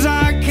 'cause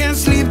I can't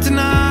sleep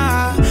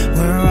tonight.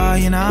 Where are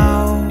you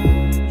now?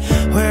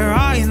 Where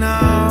are you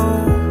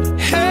now?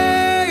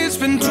 Hey, it's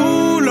been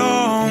too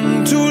long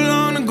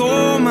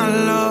ago, my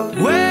love.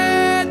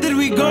 Where did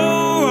we go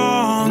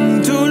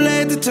wrong? Too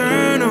late to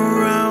turn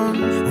around.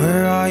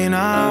 Where are you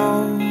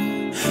now?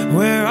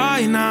 Where are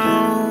you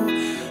now?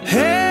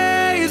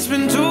 Hey, it's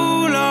been too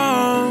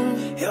long.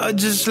 You're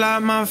just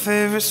like my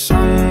favorite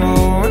song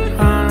going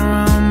round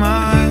around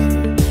my head.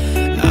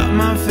 Like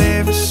my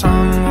favorite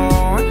song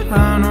going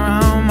round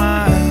around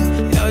my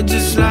head. You're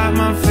just like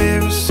my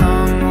favorite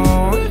song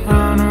going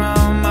round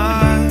around my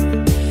head.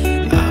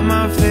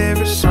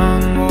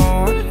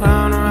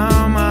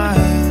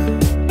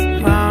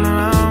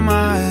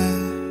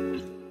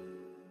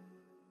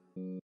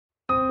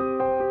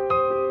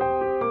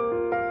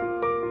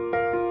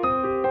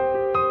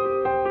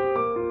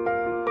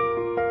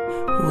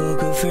 Well,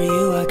 good for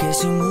you, I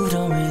guess you moved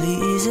on really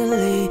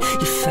easily.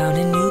 You found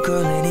a new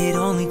girl and it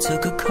only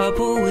took a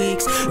couple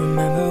weeks.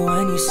 Remember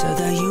when you said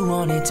that you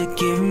wanted to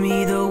give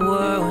me the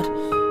world?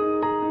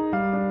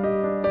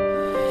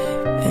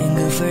 And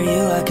good for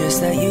you, I guess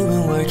that you've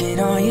been working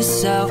on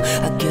yourself.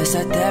 I guess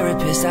that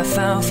therapist I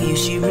found for you,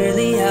 she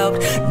really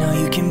helped. Now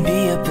you can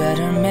be a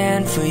better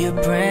man for your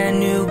brand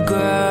new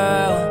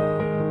girl.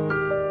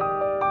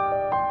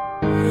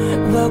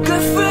 Well,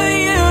 good for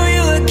you,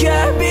 you look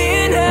happy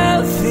and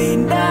healthy,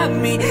 not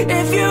me,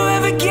 if you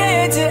ever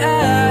cared to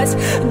ask.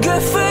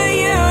 Good for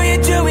you,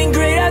 you're doing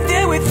great out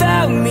there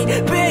without me,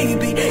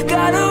 baby.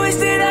 Gotta wish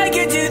that I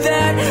could do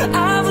that.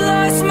 I've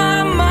lost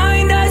my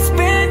mind, I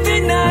spent the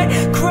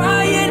night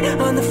crying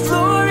on the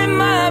floor in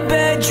my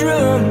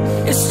bedroom.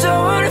 It's so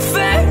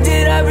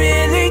unaffected, I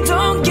really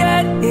don't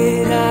get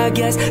it, I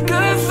guess.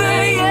 Good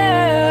for you.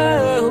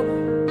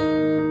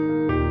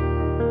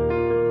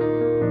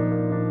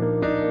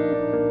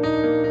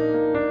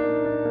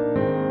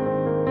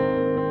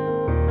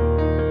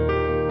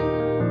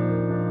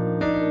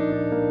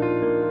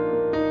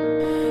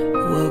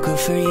 Well, good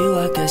for you,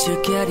 I guess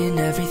you're getting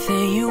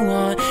everything you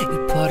want.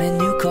 You bought a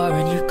new car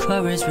and your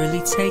car is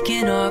really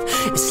taking off.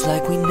 It's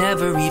like we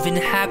never even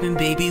happened,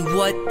 baby.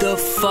 What the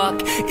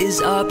fuck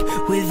is up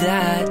with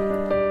that?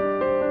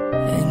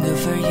 And good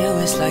for you,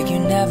 it's like you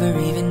never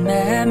even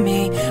met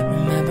me.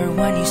 Remember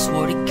when you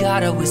swore to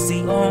God I was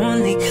the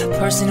only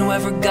person who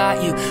ever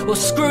got you? Well,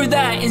 screw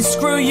that and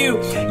screw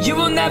you. You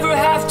will never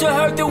have to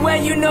hurt the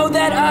way you know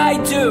that I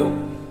do.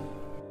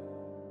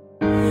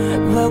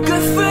 Well,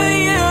 good for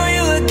you,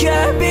 you look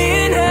happy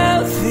and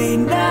healthy,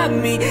 not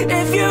me,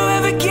 if you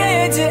ever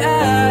cared to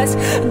ask.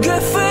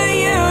 Good for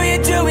you,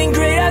 you're doing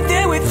great out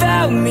there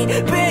without me,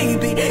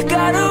 baby.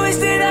 Gotta wish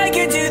that I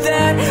could do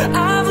that.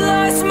 I've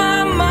lost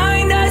my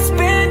mind, I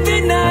spent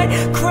the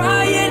night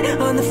crying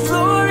on the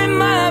floor in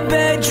my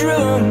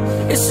bedroom.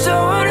 It's so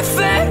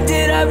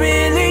unaffected, I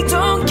really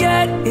don't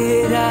get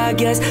it, I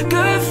guess.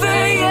 Good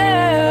for you.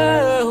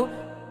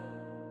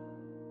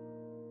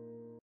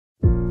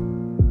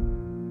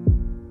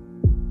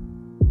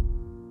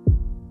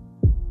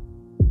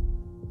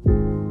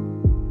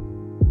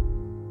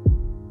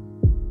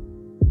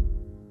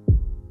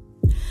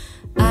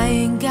 I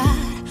ain't got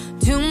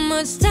too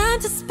much time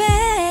to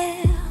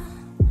spare,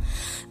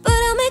 but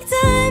I'll make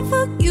time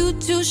for you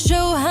to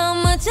show how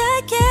much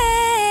I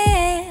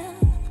care.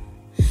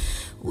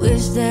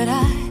 Wish that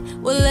I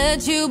would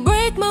let you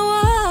break my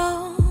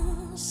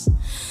walls,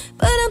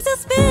 but I'm still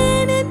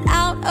spinning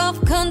out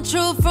of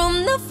control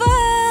from the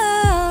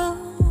fall.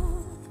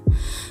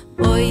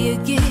 Boy, you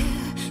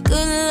give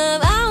good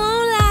love, I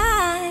won't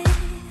lie.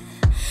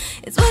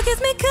 It's what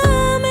gets me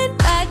coming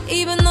back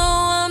even though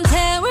I'm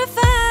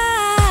terrified.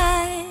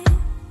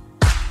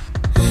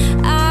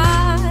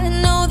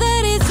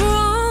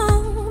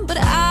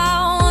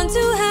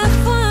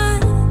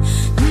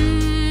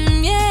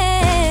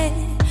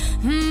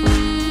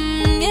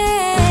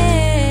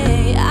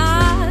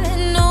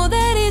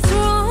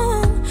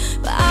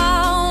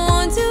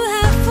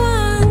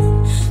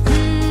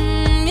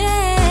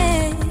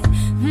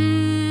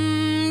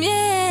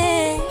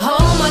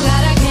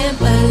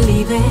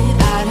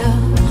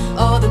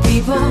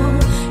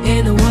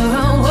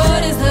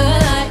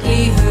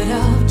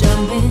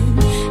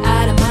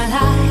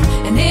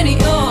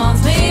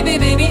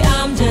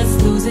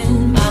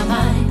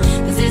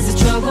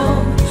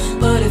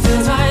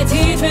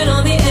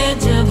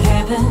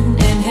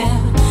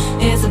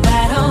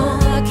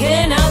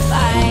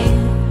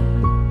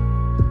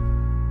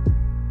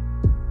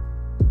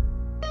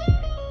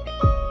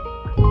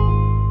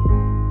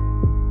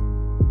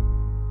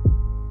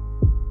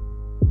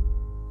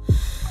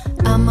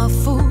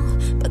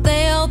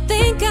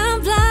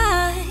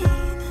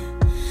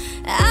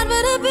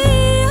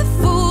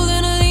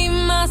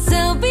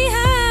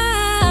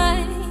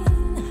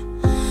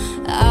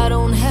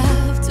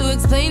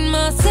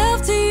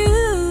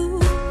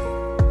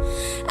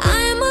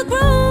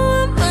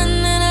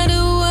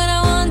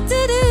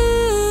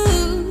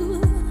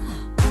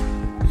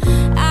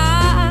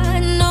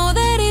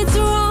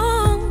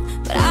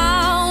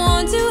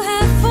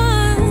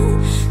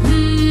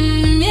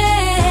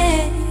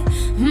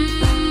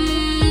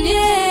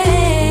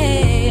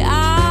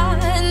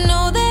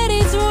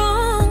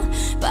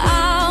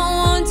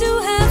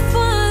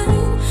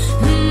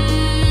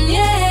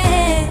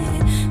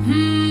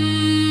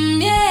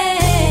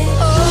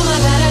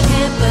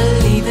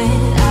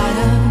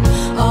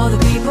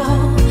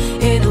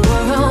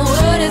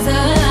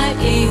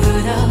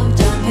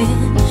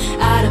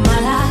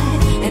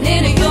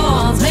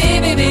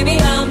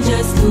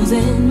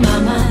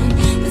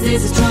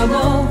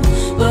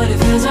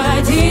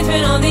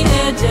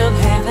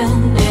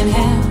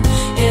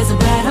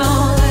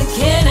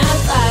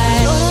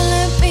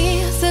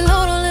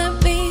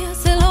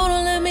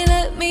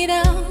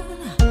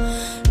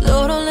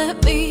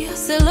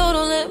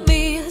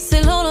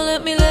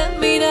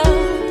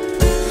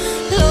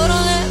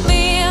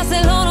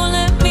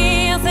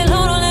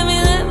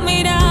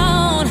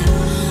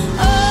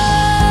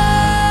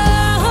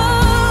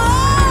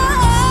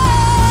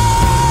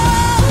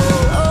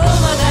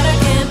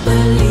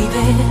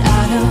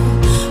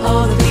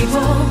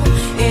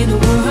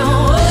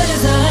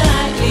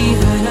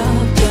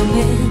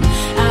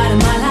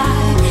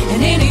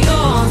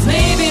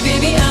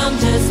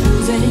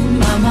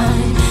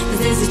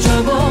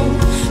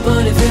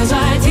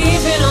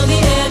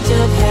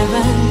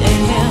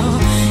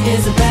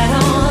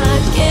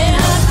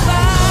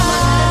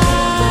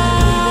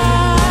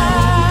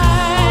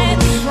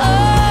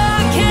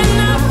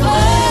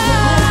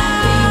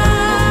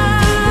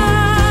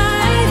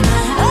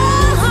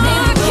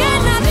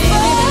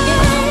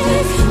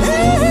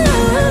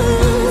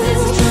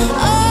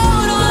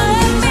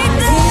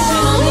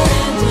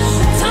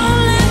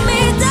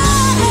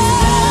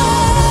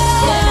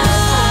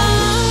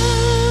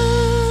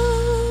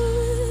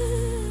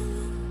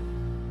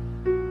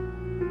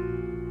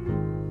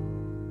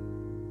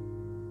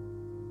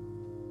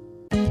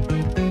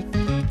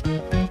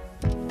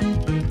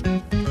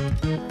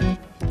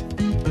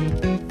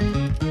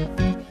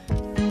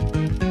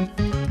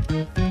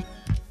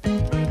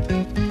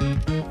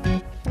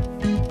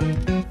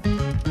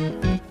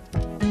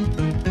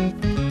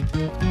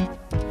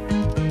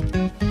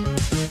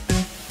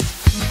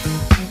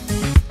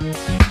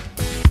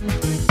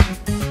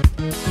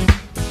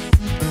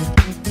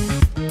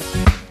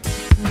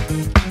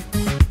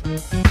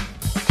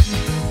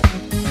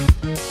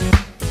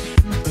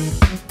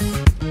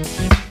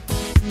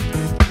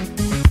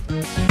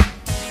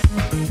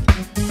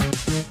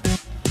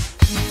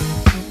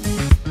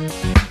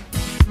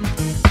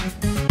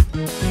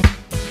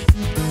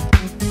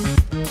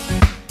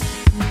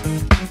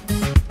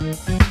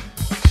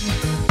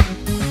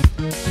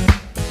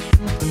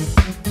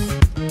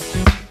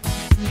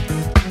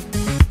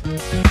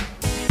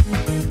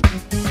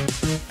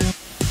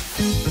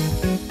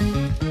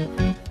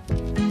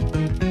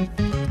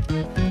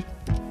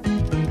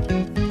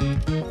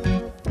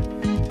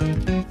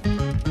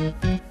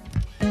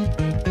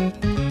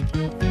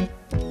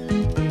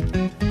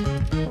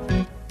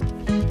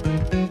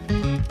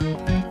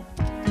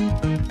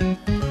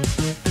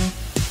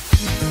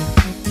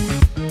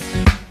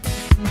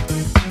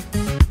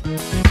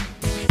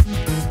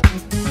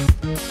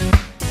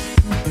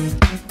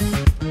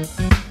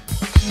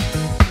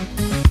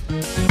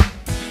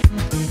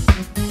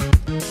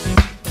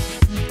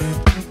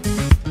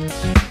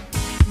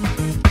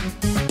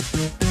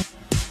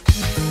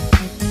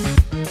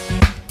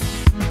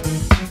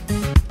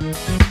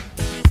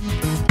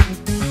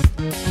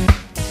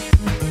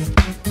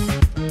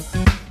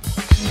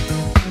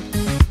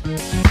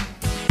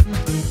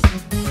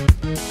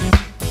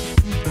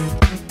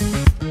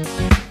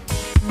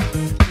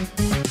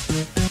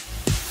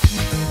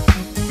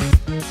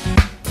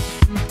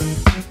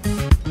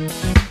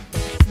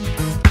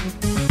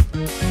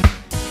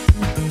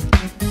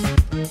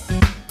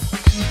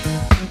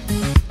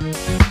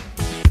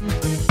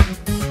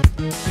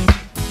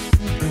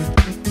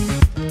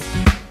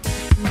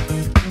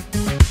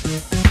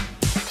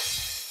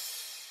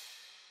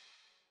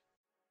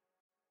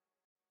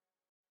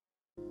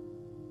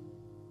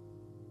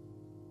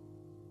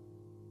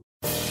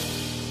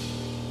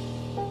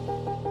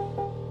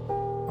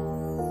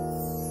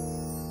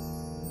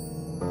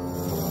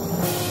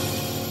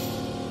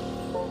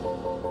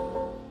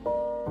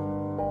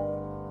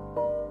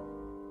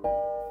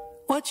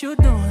 What you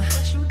doing?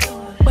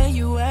 Where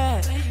you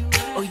at?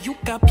 Oh, you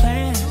got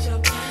plans?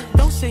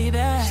 Don't say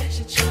that.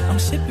 I'm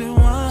sipping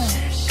wine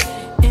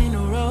in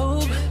a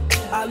robe.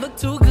 I look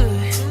too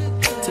good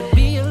to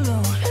be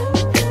alone.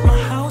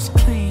 My house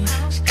clean,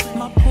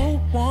 my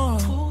pool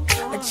warm,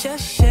 a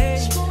chest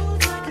shake.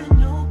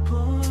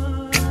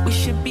 We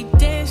should be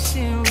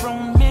dancing,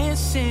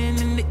 romancing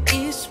in the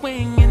east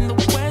wing, in the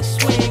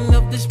west wing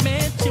of this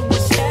mansion.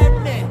 What's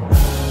happening?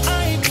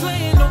 I ain't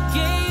playing no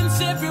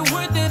games. Every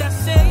word that I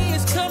say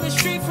is coming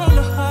straight from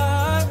the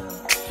heart.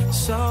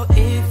 So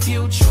if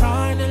you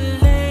trying to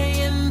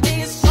lay in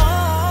these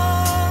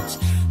arms,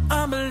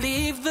 I'ma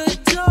leave the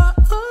door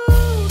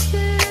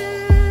open.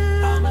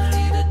 I'ma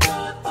leave the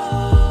door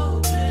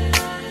open.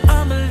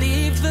 I'ma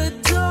leave the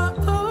door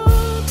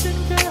open,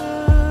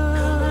 girl.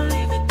 I'ma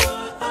leave the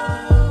door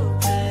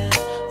open,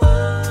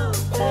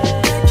 open.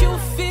 That you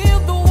feel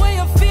the way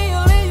I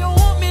feel and you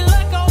want me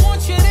like I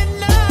want you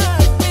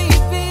tonight,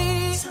 baby.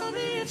 Tell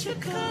me if you're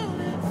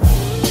coming.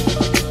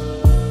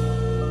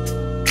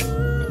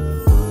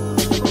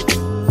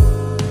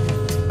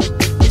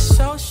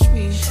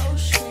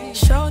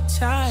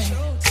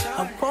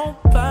 I won't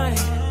bite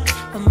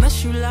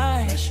unless you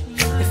like.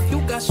 If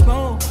you got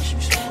smoke,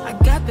 I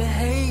got the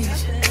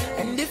haze.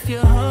 And if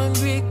you're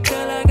hungry,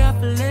 girl, I got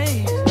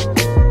fillets.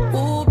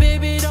 Ooh,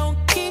 baby, don't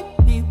keep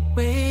me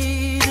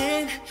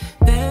waiting.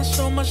 There's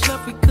so much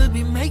love we could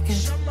be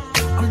making.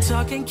 I'm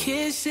talking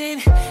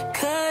kissing,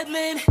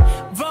 cuddling,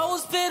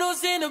 rose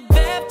petals in a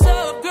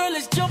bathtub. Girl,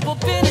 let's jump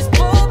up in this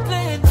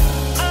bubbling.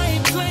 I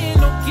ain't playing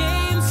no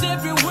games.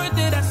 Every word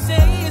that I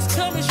say is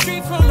coming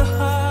straight from the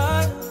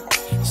heart.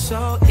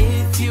 So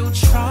if you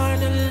trying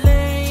to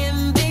lay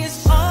in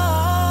these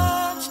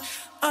arms,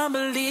 I'ma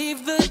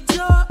leave the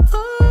door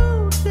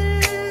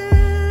open.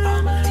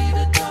 I'ma leave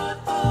the door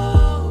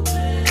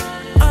open.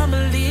 I'ma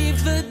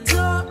leave the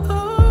door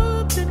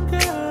open,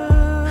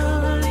 girl.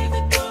 I'ma leave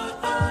the door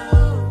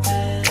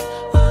open,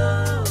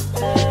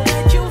 open.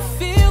 That you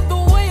feel the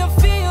way I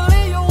feel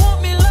and you want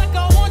me like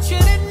I want you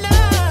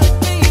tonight,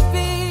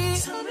 baby.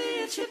 Tell me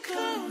if you're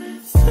coming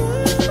through.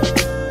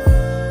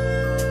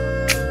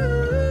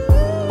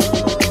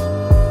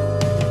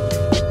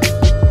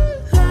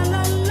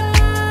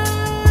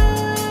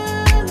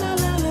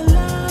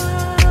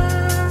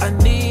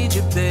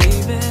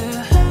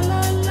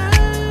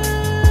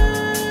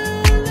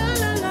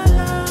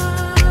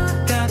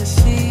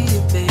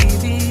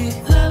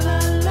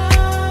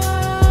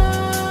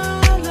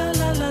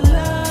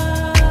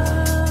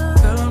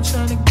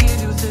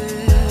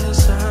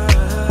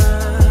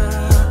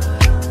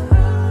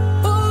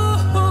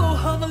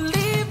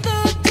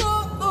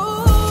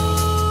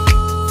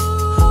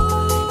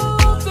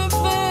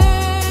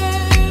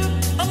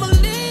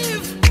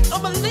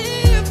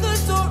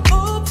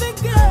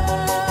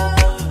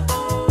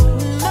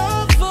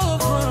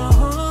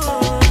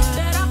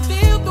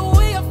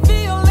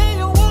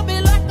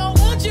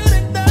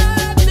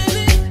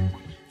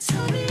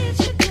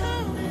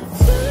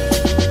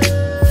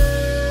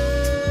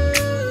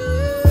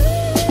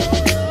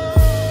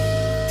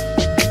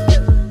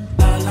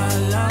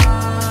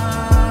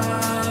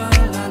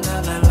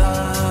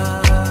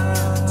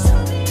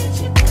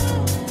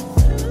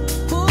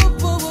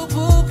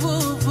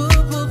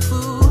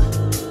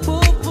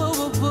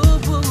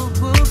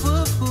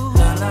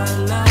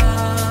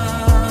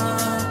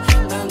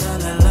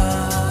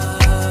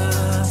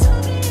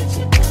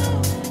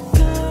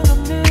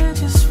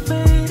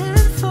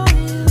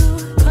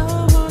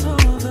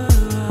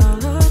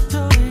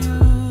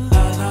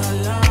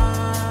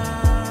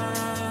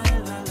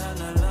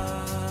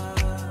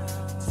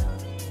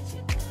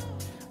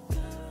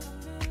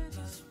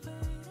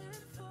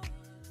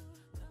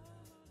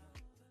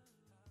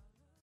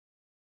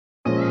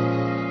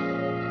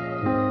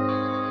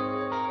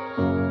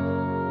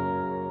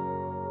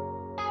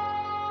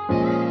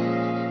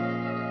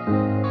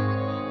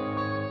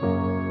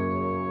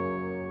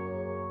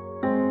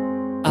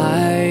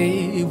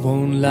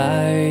 Won't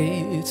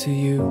lie to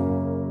you.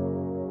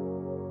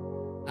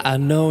 I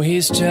know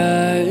he's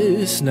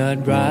just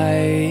not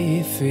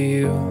right for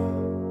you.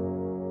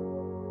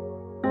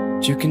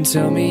 You can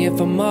tell me if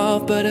I'm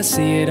off, but I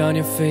see it on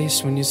your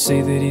face when you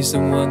say that he's the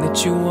one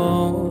that you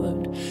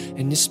want.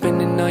 And you're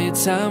spending all your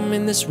time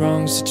in this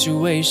wrong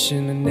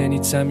situation, and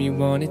anytime you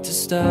want it to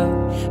stop,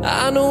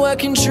 I know I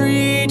can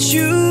treat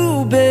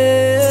you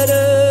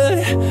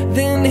better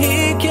than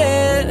he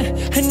can.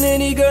 And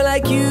any girl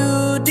like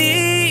you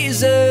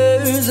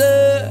deserves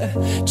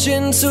a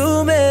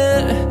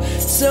gentleman.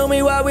 Tell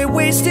me why we're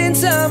wasting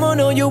time on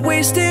all your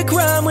wasted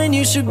crime when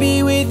you should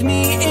be with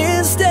me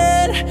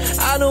instead.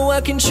 I know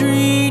I can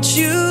treat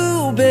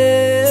you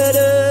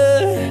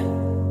better,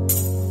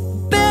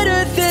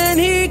 better than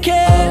he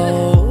can.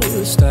 Oh,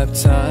 stop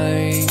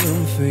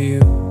time for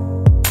you.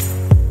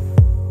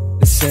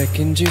 The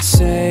second you'd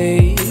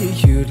say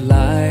you'd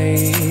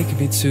like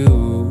me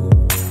to,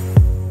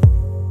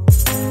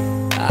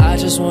 I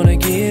just wanna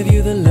give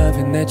you the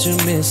loving that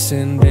you're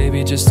missing,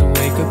 baby, just to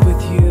wake up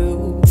with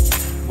you.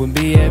 would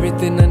be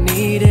everything I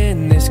need,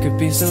 and this could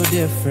be so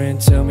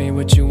different. Tell me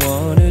what you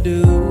wanna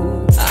do.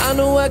 I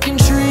know I can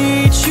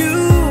treat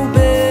you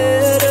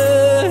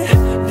better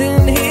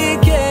than he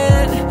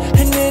can,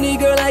 and any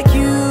girl like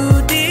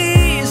you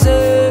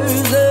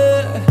deserves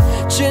a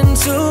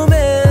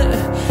gentleman.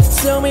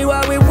 Tell me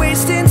why we're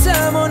wasting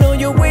time on all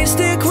your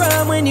wasted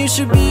crime when you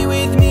should be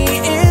with me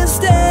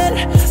instead.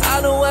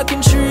 I know I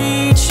can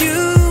treat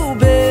you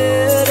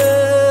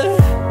better,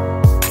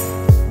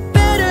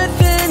 better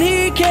than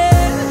he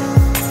can.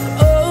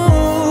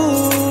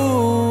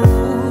 Oh,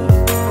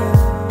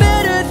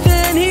 better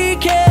than he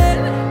can.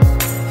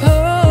 Oh,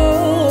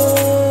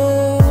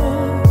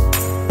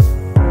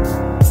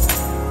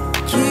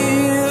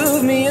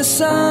 give me a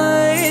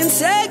sign,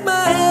 take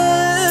my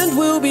hand,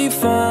 we'll be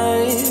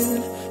fine.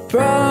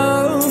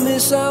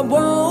 Promise I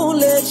won't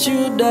let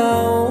you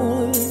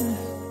down.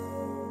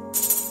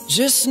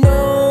 Just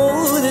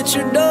know that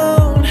you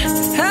don't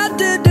have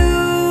to do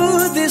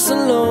this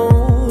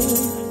alone.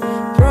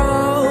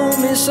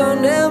 Promise I'll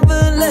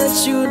never let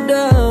you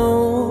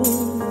down.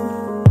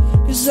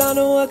 'Cause I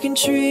know I can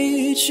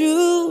treat you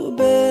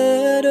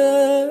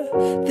better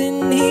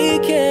than he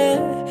can,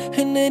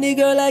 and any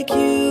girl like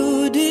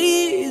you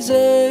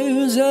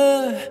deserves a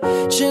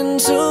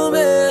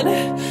gentleman.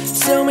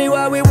 Tell me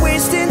why we're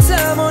wasting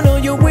time on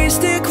all your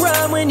wasted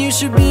crime when you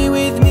should be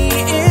with me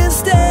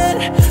instead.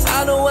 I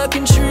know I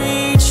can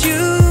treat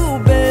you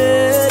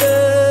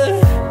better,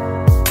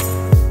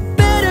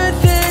 better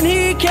than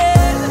he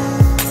can.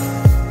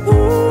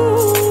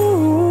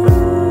 Ooh,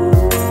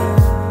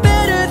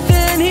 better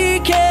than he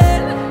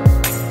can.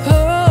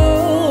 Oh,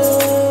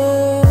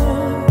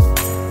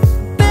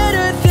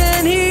 better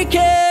than he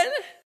can.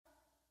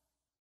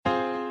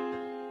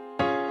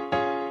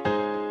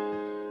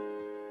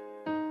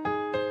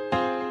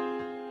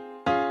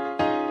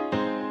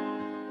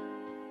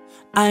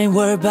 I ain't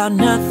worried about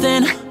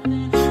nothing,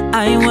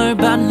 I ain't worried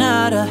about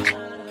nada.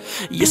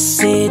 You're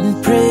sitting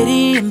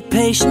pretty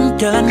impatient,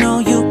 girl, I know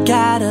you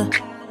gotta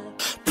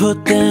put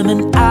them in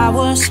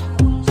hours,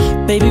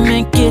 baby,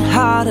 make it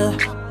harder.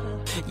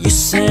 You're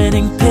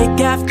sending pic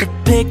after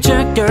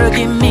picture, girl,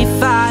 get me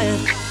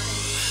fired.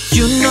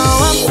 You know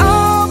I'm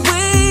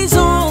always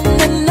on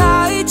the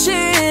night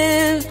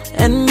shift,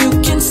 and you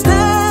can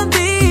stand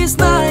these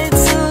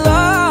nights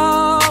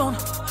alone.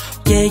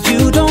 Yeah,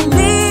 you don't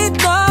need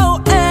no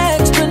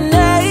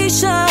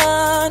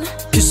explanation,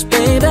 'cause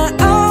baby,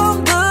 I'm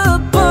the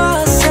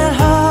boss at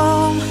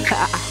home.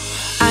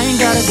 I ain't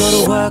gotta go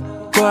to work,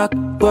 work,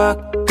 work,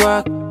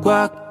 work,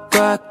 work,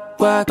 work,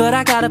 work, but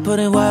I gotta put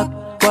in work,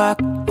 work,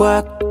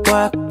 work,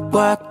 work,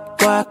 work,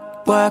 work,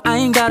 work. I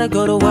ain't gotta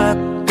go to work,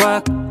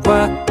 work,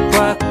 work,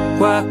 work,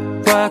 work,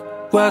 work,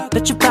 work.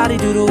 Let your body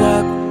do the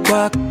work,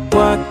 work,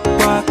 work,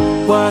 work,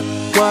 work,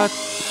 work.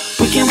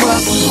 We can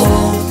work from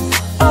home,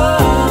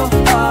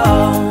 oh,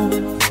 oh.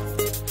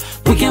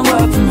 We can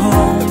work from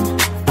home,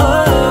 oh,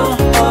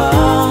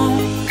 oh.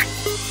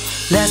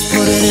 Let's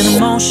put it in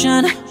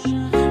motion,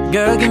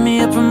 girl, give me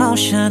a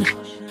promotion.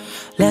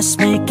 Let's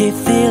make it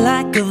feel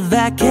like a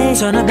vacation,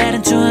 turn a bed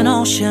into an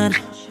ocean.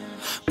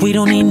 We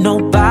don't need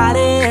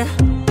nobody,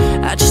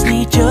 I just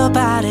need your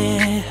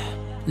body.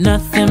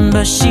 Nothing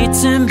but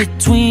sheets in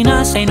between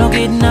us, ain't no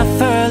getting up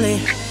early.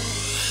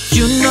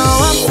 You know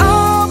I'm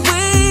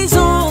always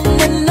on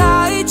the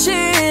night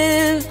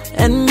shift,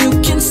 and you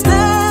can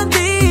stand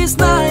these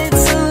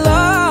nights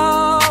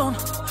alone.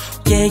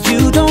 Yeah,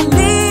 you don't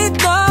need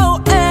no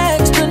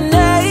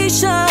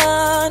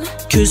explanation,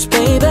 'cause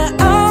baby,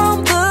 I'm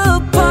the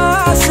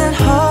boss at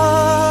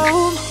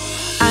home.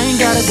 I ain't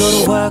gotta go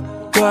to work,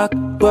 work,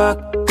 work,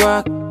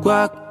 work,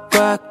 work,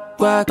 work,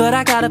 work, but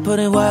I gotta put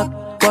in work,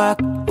 work,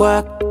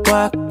 work,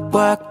 work,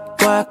 work,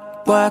 work,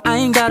 work. I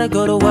ain't gotta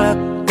go to work,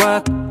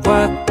 work,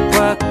 work,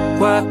 work,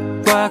 work,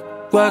 work,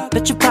 work.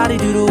 Let your body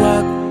do the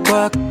work,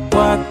 work,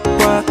 work,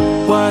 work,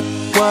 work,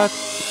 work.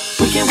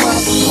 We can work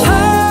from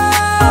home.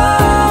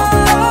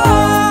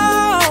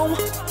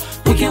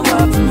 We can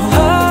work from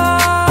home.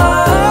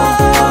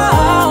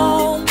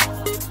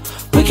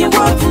 We can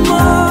work from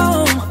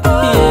home.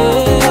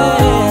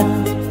 Yeah.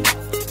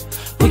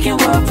 We can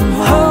work from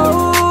home.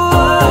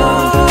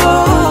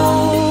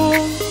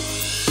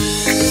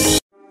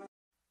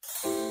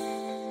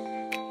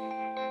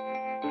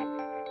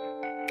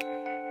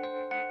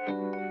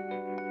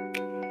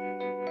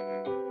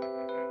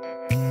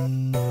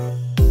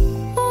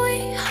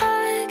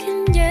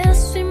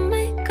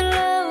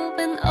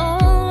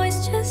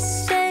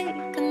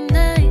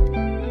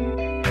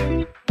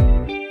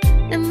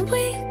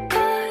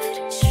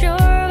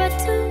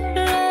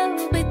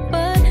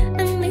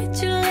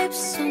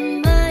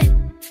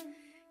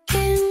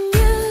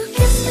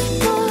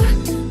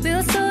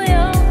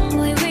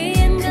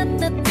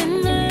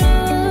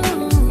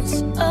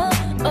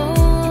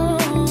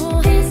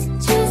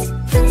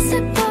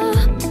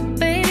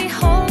 Baby,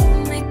 hold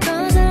me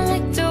 'cause I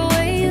like to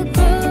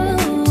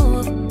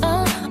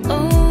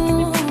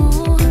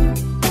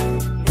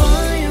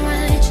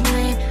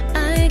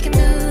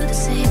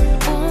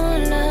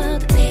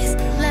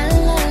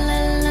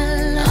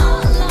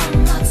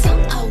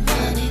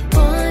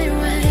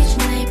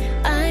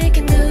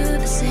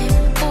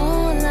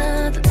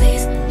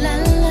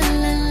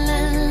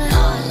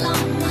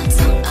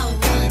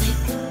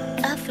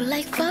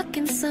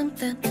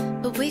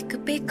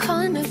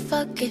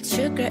it,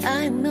 sugar,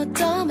 I know,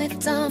 dummy.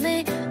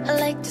 I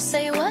like to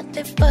say what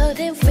if, but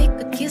if we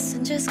could kiss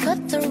and just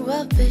cut the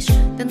rubbish,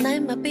 then I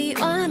might be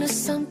on to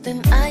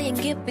something. I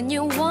ain't giving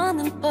you one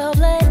in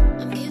public,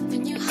 I'm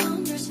giving you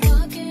hundreds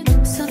fucking.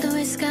 Something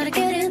we just gotta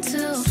get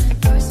into.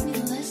 First need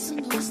a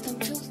lesson, wisdom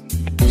tooth.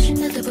 Wishing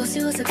that the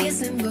pussy was a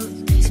kissing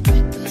booth. These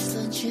breakfast,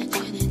 lunch, and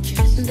gin and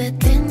juice. That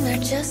dinner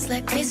just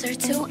like dessert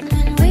too. And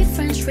when we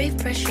French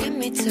refresh, give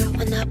me two.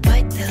 When I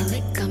bite the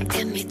lip, come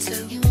get me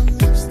two. You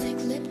want lipstick,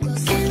 lip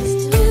gloss, can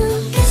you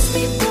kiss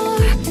me more?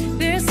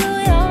 We're so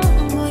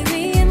young, boy, we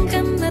ain't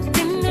got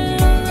nothing to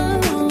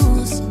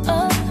lose.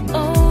 Oh,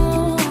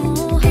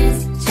 oh,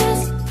 it's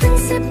just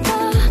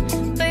principle.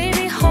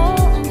 Baby,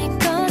 hold me,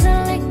 cause I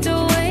like the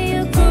way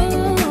you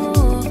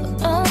groove.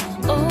 Oh,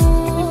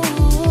 oh,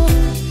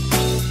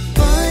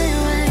 boy,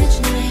 write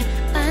your name,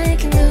 I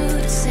can do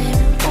the same.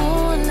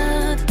 All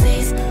of the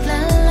days, la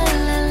la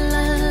la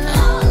la.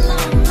 All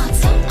on my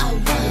tongue, I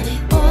want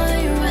it. Boy,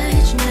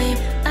 write your name,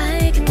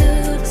 I can do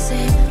the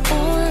same.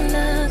 All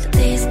of the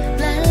days,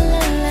 la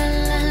la la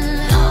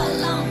la.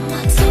 All on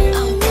my tongue, I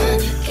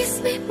want it. Kiss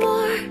me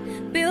more,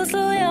 feel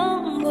so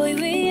young, boy,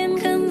 we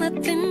ain't got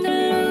nothing to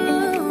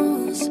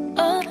lose.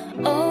 Oh,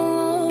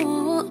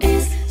 oh,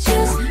 it's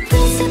just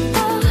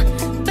principle.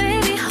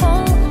 Baby,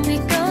 hold me,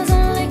 cause I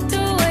like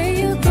the way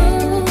you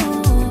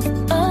groove.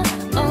 Oh,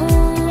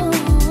 oh,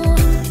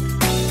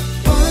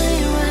 boy,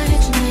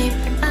 write your name,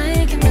 I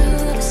can do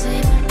the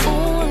same.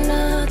 All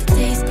of the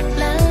days,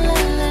 la la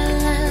la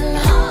la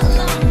la. All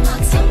on my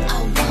tongue, I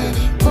want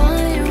it.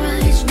 Boy,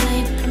 write your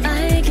name,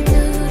 I can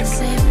do the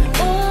same.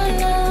 All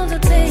of the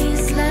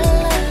days, la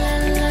la la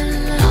la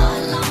la.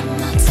 All on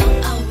my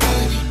tongue, I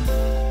want it.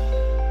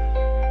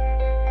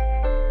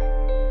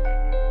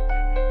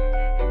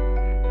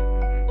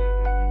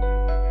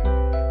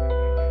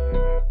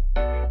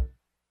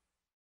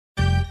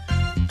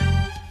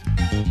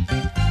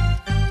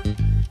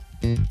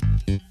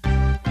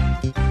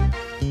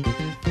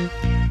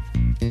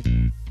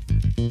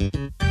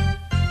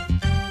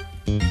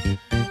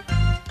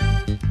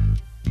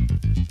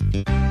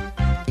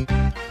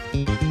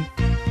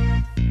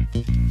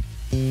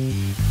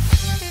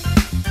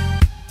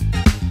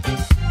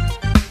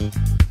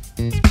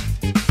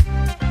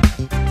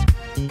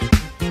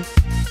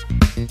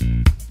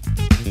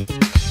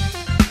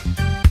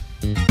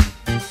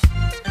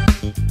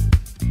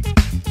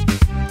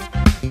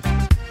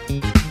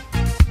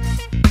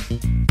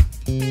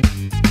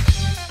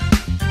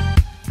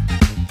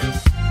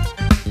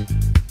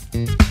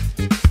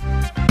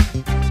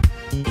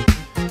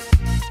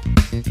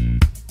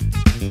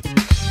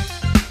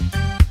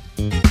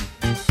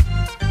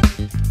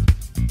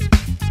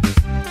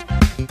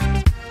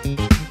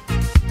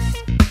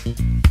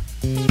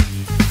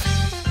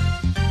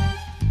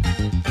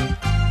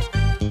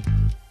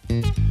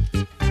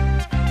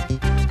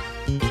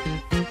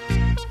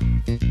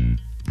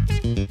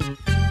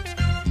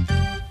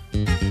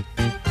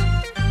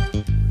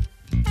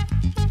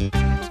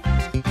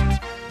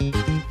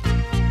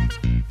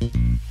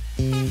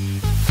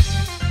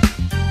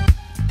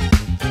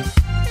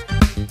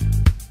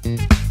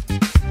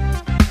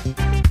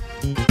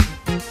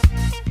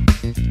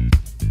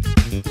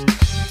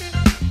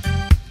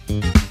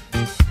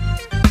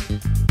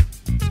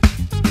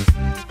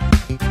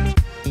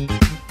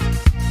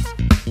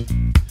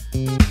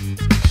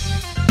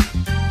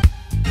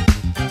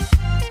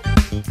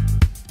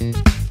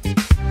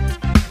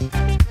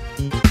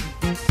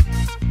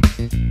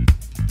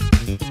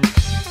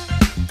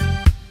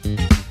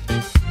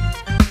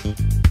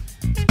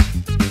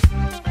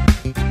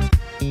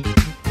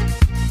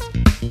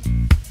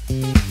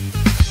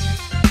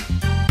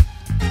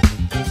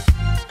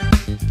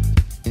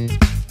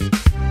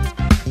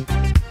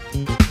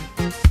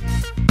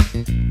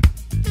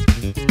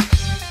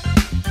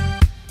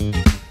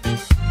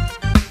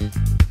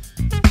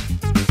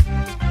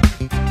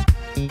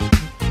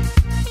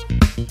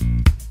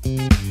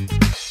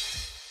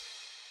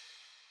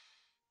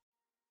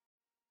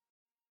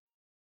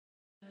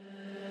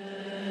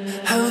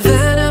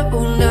 Havana,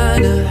 ooh,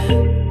 nana.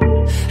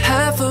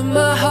 Half of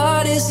my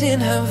heart is in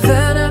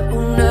Havana,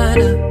 ooh,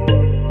 nana.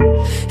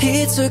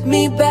 He took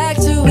me back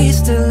to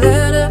East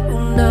Atlanta,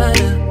 ooh,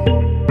 nana.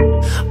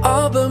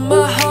 Oh, but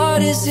my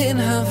heart is in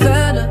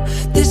Havana.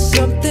 There's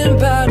something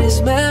about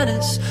his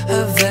manners.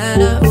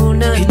 Havana, ooh,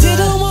 nana. He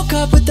didn't walk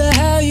up with the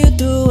how you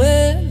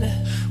doing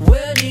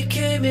when he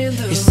came in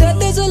the room. He said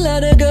there's a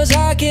lot of girls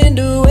I can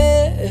do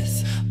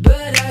with,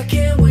 but I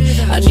can't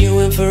without you. I knew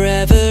him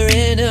forever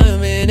in a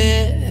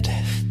minute.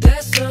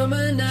 That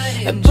summer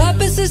night, and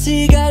Papa says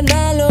he got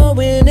Nalo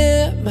in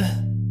him.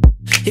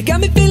 He got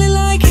me feeling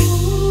like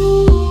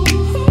ooh.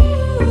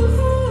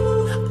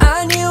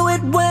 I knew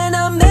it when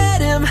I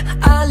met him.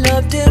 I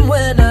loved him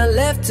when I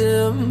left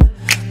him.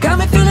 Got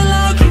me feeling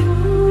like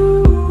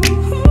ooh.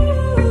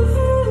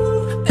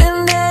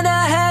 And then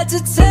I had to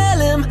tell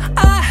him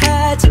I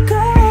had to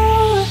go.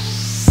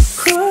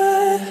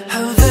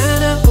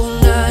 Havana,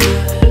 ooh, nana.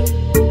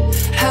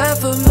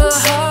 Half of my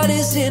heart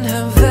is in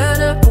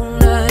Havana, ooh,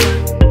 nana.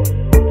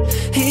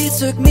 He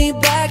took me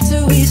back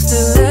to we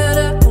still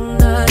at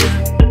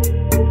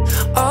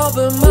oh,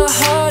 but my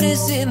heart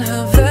is in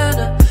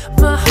Havana.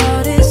 My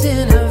heart is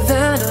in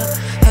Havana,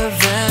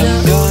 Havana.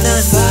 I'm gonna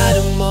fight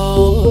them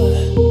all.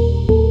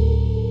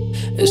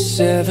 A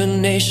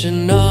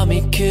 7-nation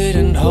army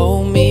couldn't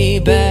hold me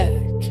back.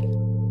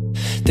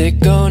 They're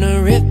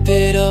gonna rip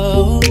it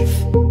off,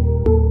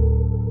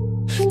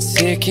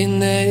 taking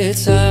their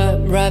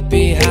time right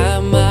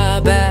behind my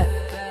back.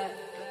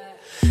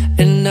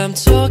 And I'm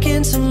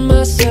talking to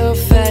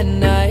myself at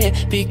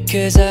night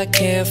because I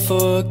can't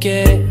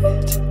forget.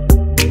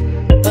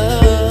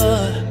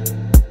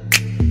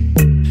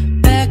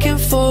 Back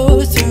and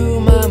forth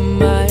through my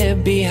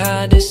mind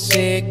behind a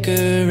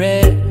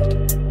cigarette.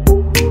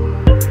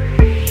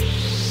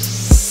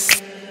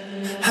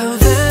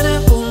 Havana,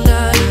 ooh,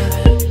 nah, nah.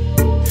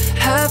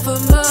 Half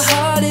of my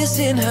heart is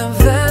in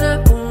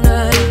Havana, ooh,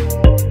 nah, nah.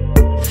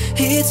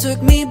 He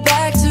took me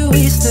back to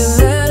East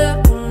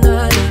Atlanta, ooh,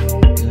 nah, nah.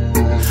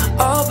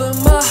 Oh, but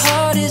my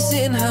heart is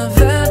in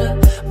Havana.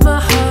 My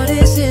heart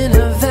is in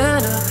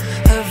Havana,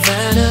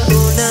 Havana,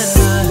 ooh, nah,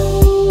 nah.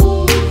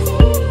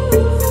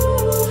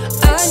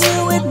 I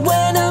knew it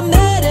when I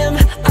met him.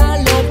 I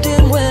loved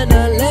him when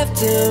I left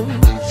him.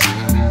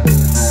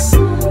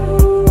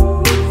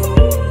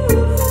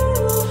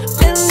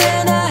 And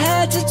then I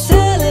had to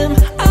tell him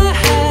I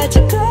had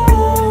to go.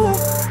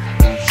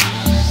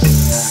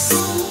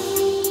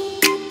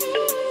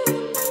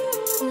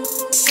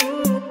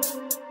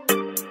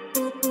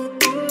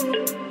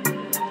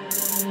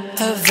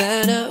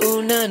 Havana,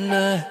 ooh, nah,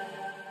 nah.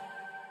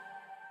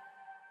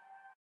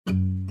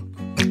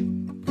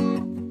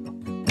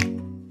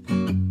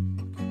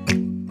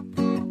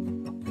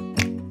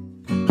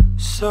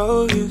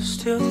 So you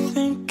still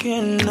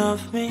thinking of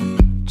me,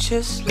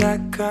 just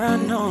like I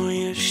know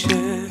you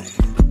should.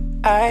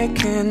 I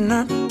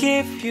cannot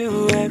give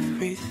you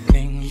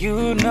everything,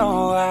 you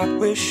know I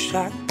wish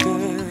I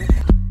could.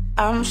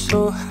 I'm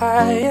so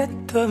high at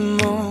the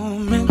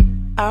moment,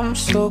 I'm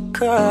so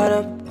caught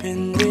up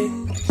in this.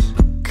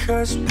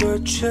 'Cause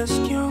we're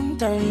just young,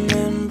 dumb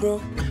and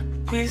broke,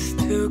 we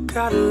still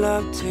got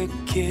love to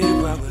give.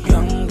 While we're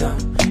young, dumb,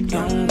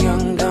 young,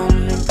 young, dumb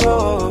and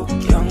broke.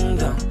 Young,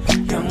 dumb,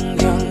 young,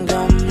 young,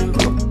 dumb and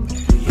broke.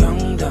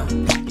 Young, dumb,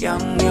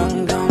 young, young,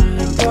 dumb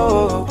and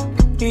broke.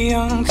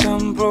 Young,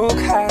 dumb,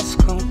 broke high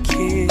school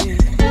kid.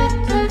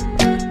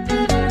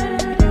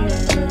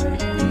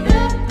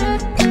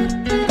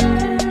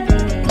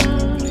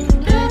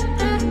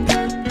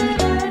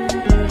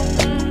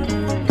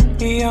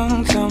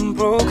 Young, dumb,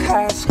 broke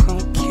high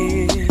school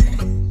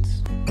kids.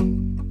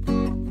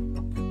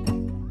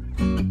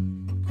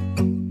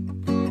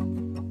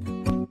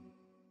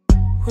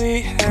 We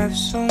have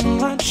so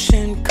much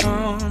in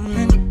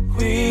common.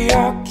 We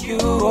argue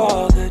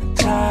all the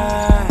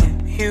time.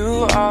 You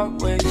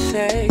always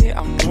say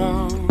I'm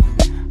wrong,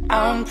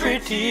 I'm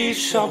pretty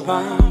sure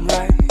I'm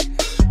right.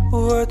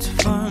 What's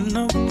fun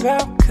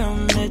about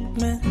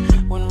commitment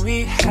when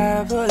we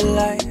have a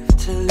life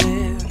to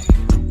live?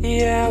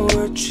 Yeah,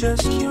 we're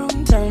just young,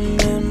 dumb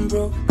and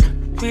broke,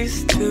 we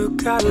still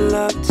got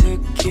love to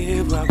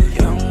give. While we're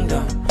young,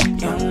 dumb,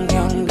 young,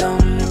 young,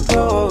 dumb and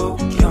broke.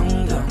 Young,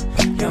 dumb,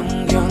 young,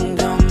 young,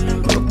 dumb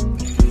and broke.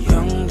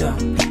 Young,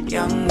 dumb,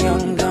 young,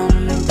 young,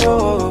 dumb and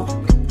broke.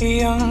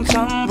 Young,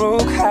 dumb,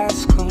 broke high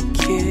school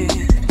kid.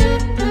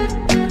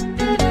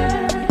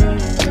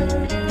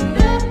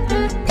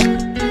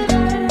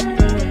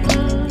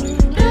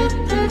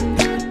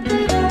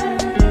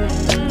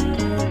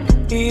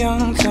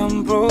 Young,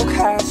 dumb, broke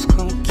high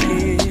school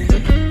kids.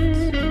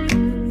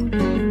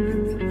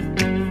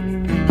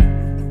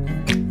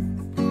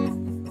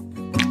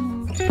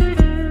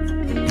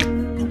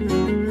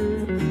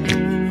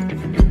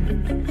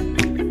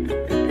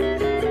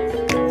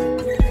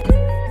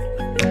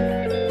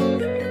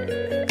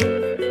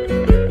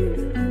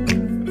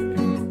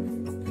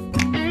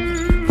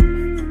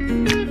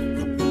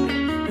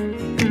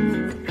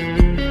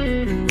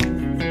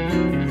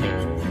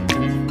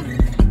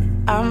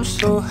 I'm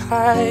so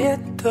high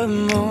at the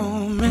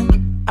moment,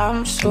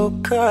 I'm so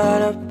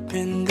caught up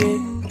in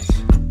this.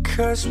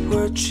 'Cause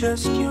we're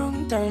just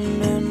young,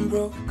 dumb and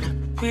broke,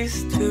 we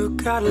still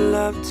got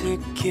love to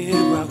give.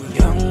 While we're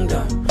young,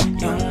 dumb,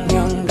 young,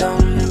 young,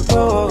 dumb and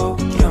broke.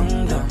 Young,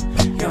 dumb,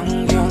 young,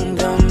 young,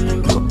 dumb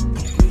and broke.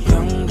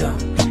 Young, dumb,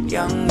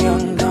 young,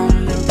 young, dumb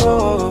and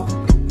broke.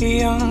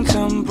 Young,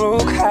 dumb,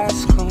 broke high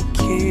school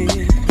kid.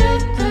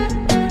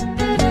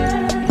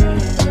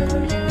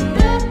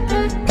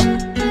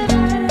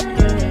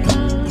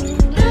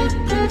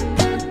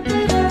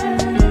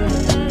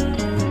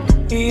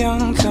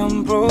 Young,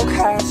 dumb, broke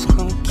high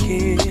school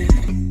kids.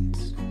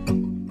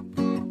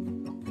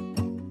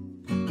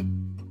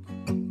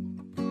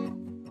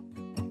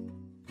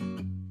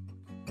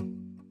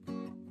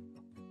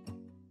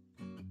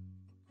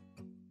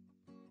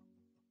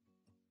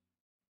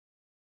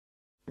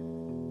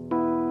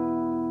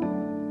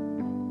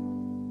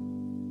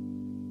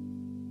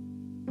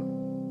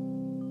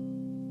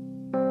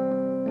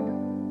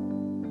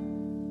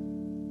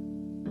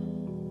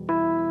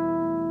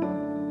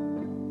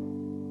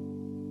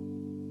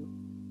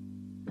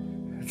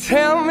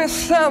 Tell me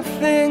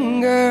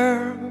something,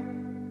 girl.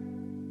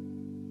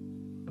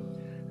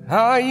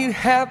 Are you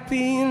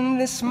happy in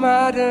this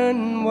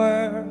modern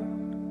world?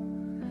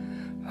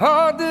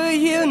 Or do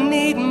you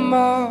need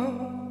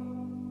more?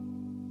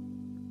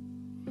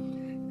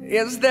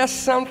 Is there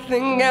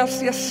something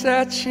else you're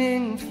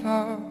searching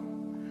for?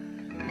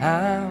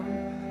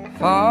 I'm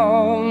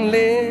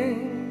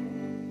falling.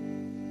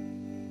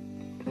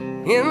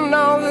 In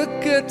all the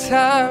good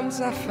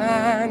times I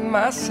find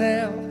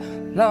myself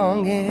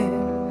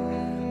longing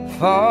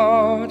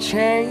for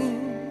change.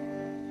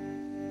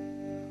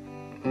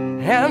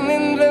 And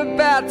in the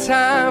bad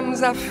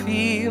times I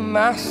feel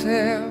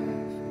myself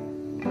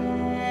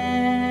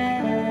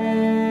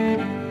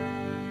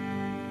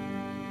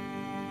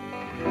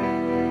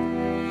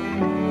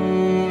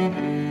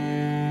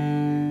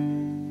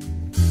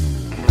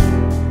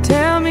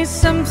Tell me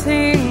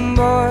something,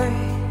 boy.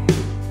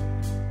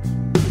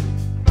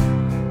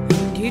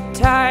 Are you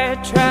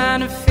tired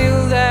trying to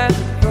fill that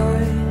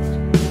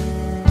void?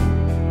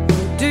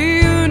 Or do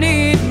you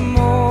need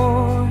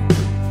more?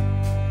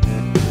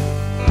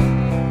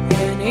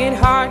 Ain't it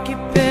hard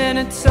keeping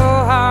it so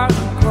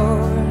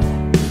hardcore?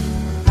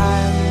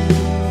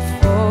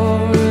 I'm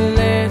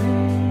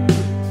falling.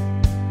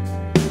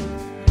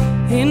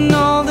 In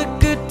all the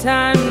good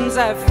times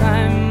I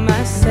find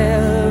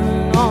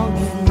myself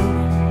longing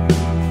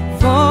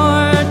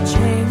for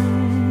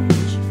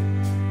change.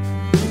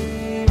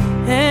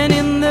 And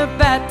in the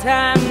bad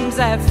times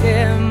I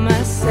fear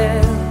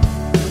myself.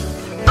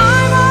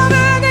 I'm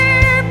over the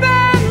deep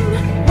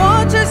end,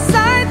 watch as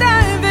I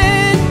dive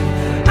in.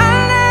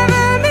 I'll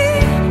never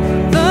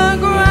meet the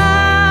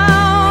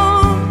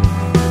ground.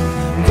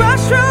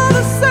 Crash through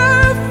the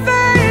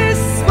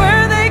surface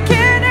where they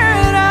can't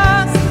hurt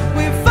us.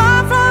 We're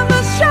far from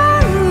the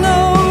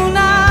shallow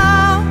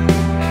now.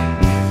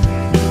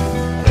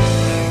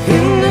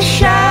 In the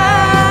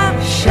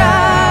shallow,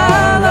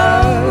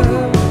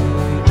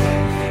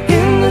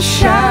 in the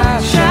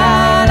shallow,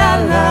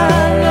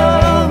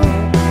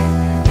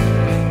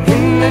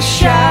 in the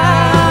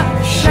shallow,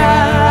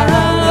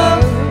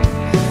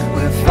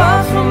 we're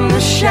far from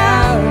the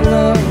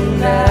shallow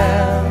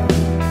now.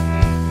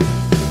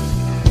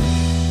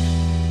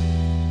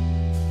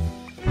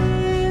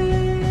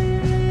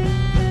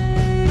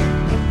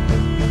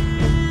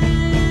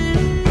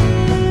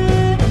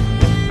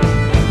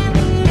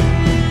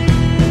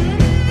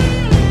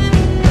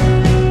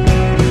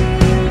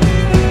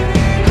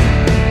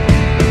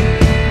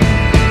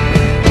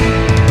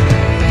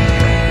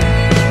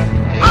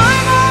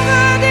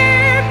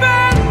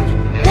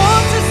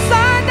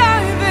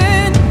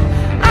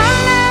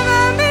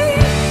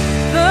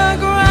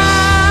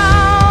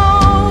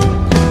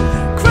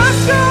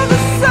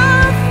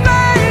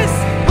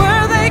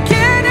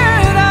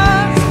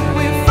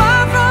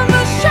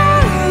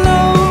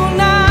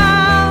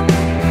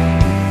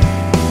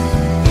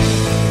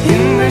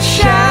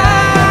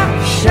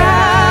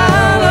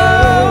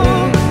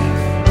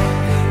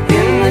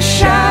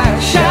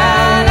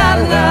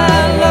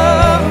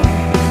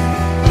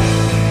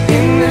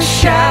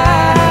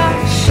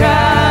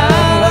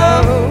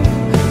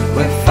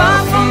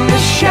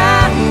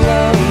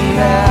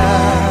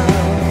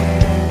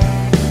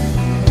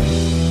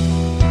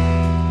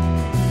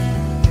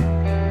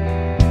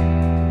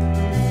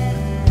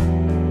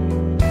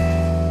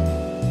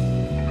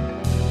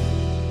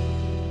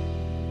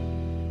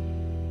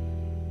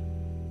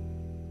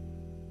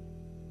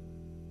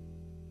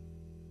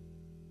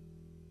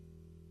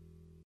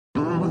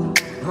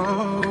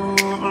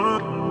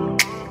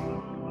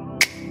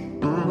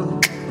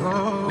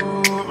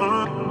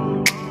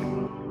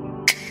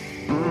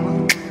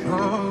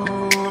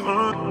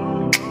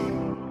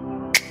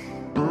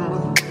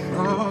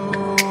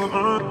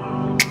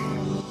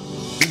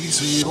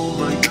 Say, oh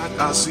my God,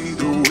 I see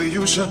the way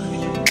you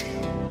shine.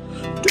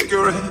 Take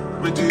your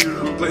hand, my dear,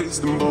 and place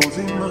them both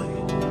in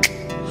mine.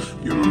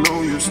 You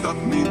know you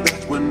stopped me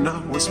that when I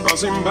was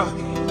passing by.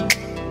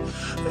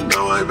 And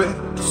now I beg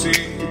to see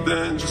you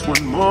then just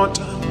one more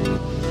time.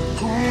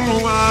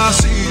 Oh, I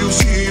see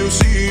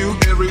you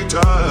every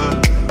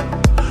time.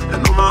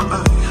 And on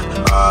my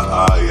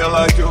eye, I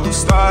like your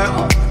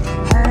style.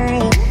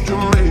 Oh, you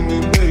make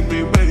me,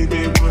 baby,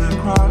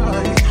 wanna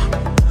cry.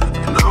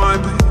 And now I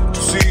beg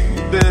to see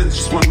you dance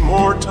just one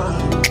more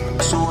time.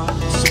 So I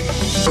say,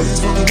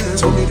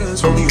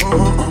 dance for me,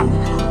 oh,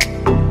 oh.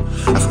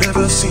 I've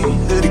never seen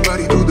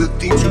anybody do the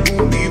things you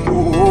do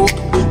before.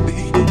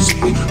 They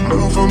say,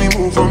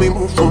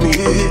 move for me,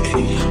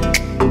 yeah.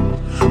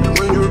 And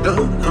when you're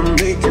done, I'll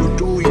make you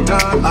do it,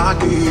 I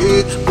like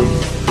it.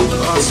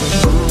 I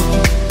say,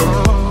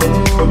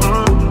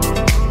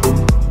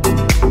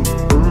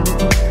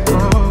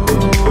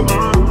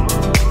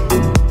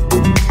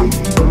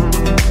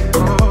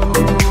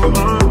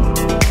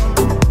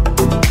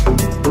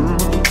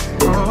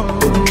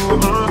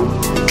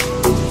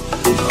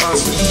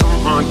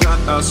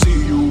 I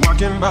see you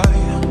walking by.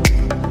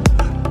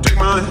 Take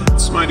my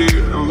hands, my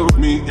dear, and look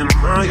me in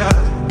my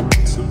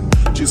eyes.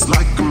 Just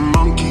like a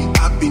monkey,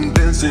 I've been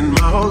dancing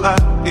my whole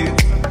life.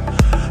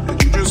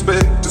 And you just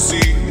beg to see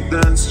you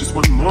dance just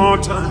one more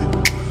time.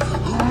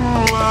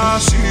 Ooh, I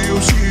see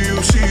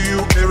you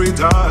every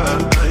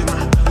time.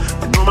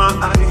 You know my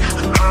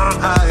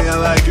I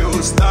like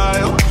your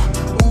style.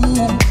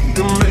 Ooh,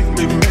 you make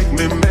me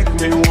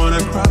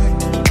wanna cry.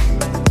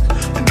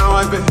 And now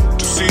I beg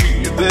to see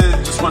you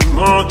dance just one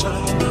more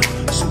time.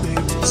 So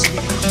baby, see,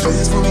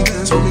 dance for me,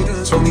 dance for me,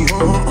 dance for me,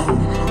 oh.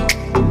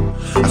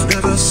 I've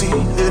never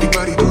seen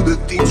anybody do the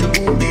things you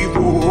do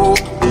before.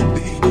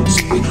 Baby,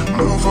 see,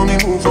 move for me,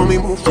 move for me,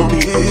 move for me,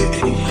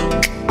 yeah.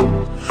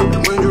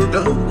 And when you're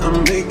done,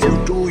 I'll make you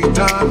do it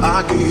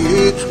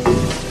again.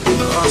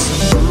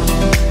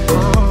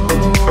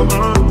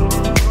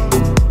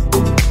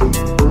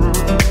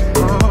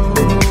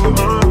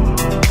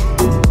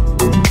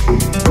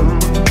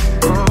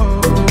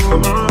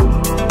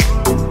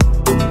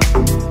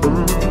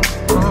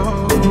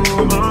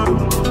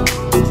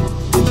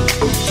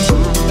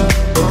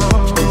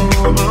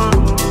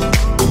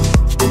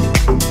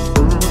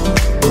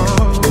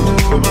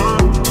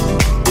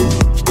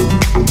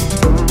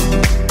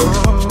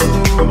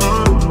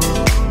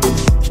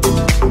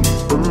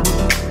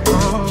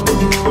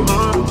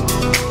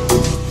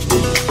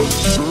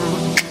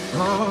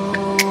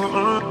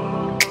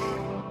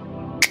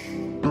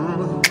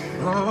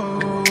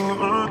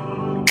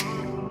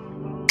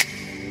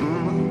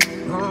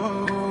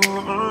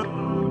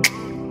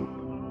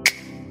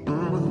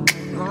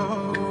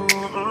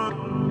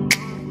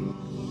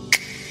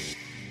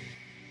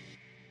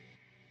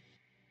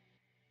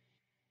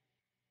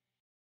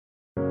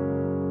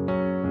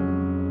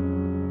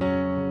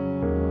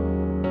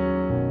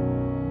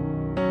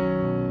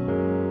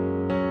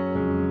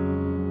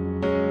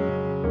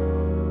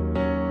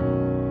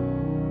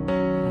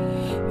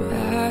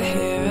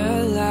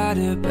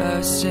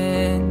 About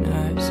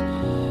sinners,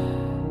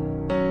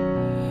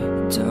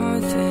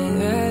 don't think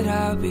that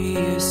I'll be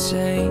a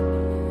saint,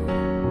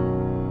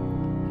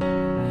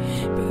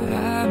 but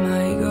I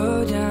might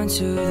go down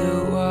to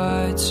the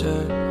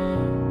water,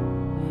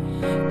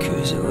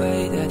 'cause the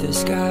way that the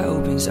sky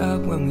opens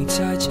up when we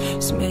touch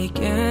is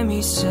making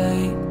me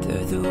say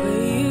that the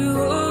way you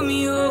hold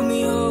me, hold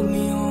me, hold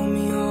me, hold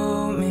me,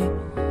 hold me,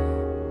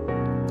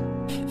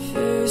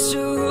 feels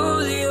so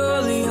holy,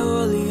 holy,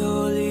 holy,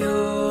 holy,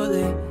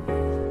 holy.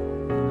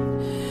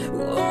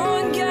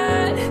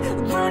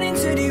 Running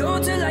to the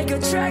altar like a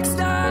track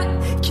star,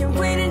 can't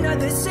wait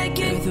another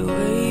second. The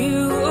way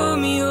you hold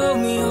me, hold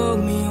me, hold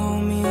me,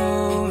 hold me,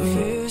 hold me,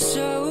 feel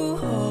so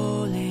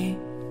holy,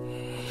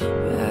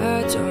 but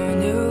I don't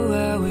do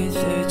well with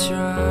the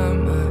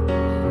drama.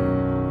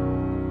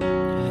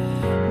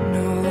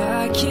 No,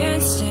 I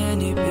can't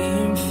stand it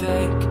being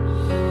fake.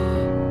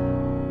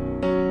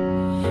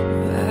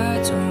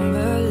 I don't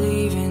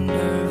believe in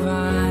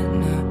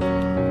Nirvana,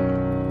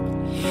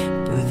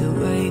 but the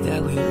way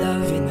that we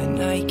love in the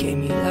night gave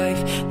me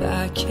life that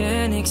I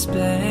can't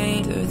explain.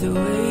 The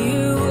way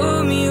you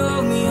hold me,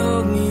 hold me,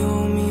 hold me,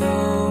 hold me,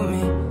 hold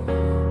me,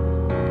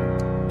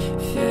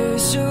 feel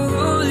so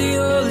holy,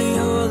 holy,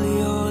 holy,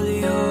 holy,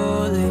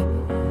 holy.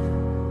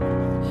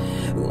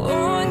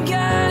 Oh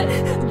God,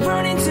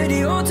 running to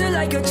the altar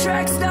like a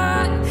track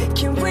star,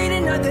 can't wait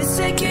another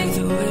second.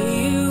 The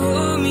way you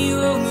hold me,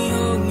 hold me,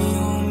 hold me,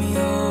 hold me,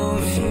 hold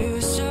me,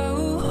 feel so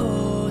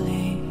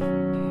holy.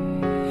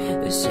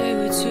 They say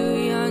we're too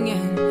young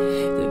and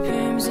the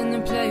pimps and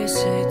the players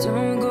say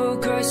don't go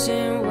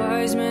crushing.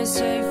 Wise men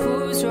say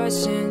fools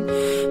rushing,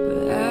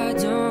 but I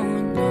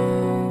don't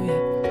know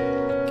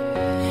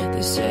yet.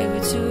 They say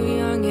we're too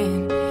young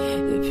and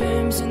the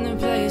pimps and the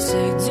players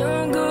say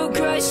don't go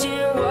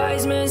crushing.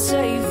 Wise men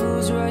say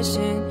fools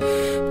rushing,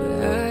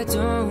 but I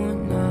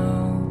don't know.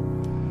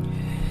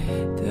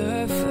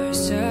 The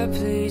first that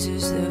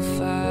pleases the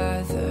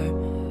Father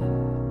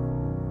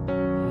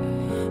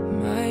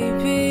might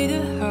be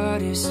the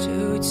hardest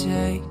to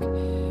take.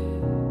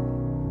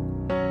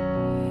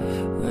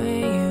 When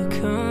you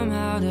come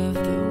out of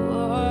the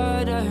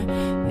water,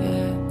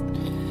 yeah.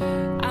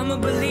 I'm a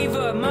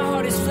believer, my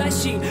heart is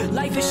fleshy.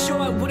 Life is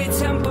short with a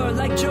temper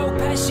like Joe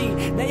Pesci.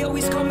 They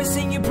always come and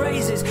sing your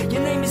praises,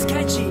 your name is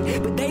catchy,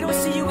 but they don't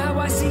see you how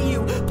I see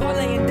you.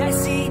 Parlay and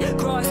Desi,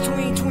 cross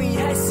tween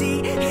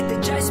Hesse. Hit the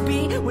jet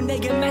speed when they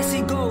get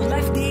messy. Go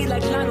lefty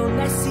like Lionel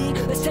Messi.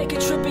 Let's take a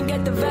trip and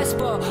get the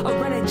Vespa or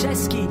rent a jet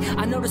ski.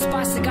 I know the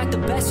spots that got the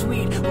best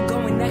weed, we're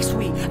going next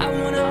week. I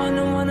wanna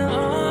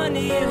honor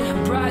you.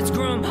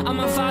 Bridegroom, I'm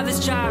my father's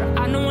child.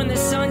 I know when the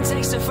son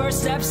takes the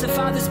first steps, the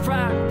father's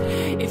proud.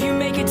 If you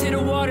make it to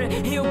the water,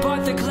 he'll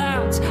part the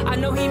clouds. I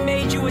know he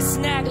made you a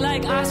snack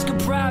like Oscar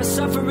Proud.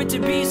 Suffer it to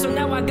be, so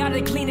now I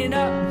gotta clean it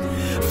up.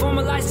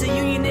 Formalize the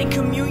union and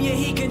communion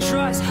he can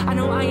trust. I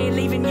know I ain't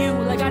leaving you,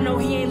 like I know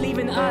he ain't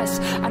leaving us.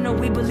 I know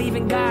we believe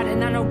in God,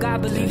 and I know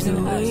God believes in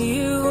us. The way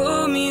you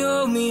hold me,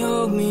 hold me,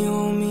 hold me,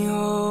 hold me,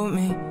 hold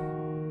me,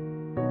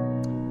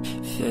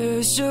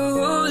 feel so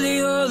holy,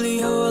 holy,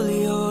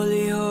 holy,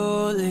 holy,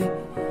 holy.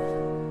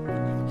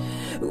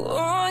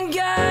 Oh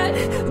God,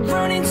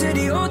 running to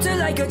the altar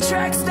like a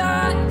track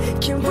star.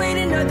 Can't wait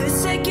another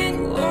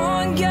second,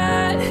 oh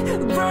God.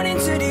 Running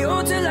to the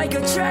altar like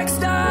a track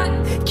star.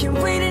 Can't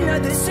wait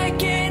another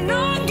second,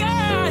 oh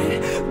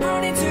God.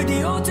 Running to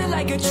the altar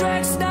like a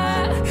track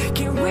star.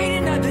 Can't wait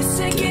another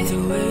second.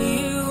 The way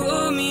you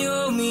hold me,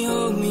 hold me,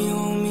 hold me,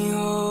 hold me,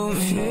 hold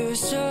me. Feel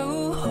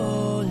so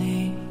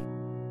holy.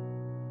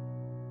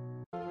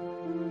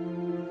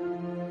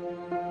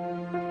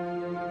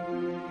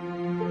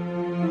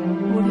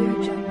 Audio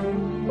Jungle.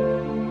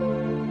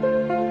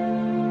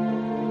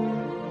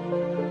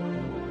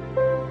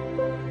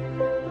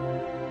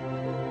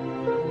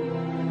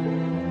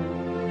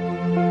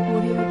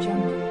 Audio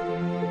Jungle.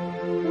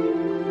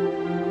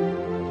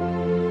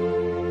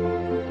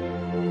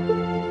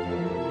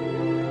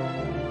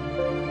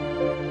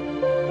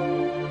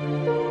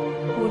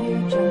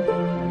 Audio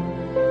Jungle.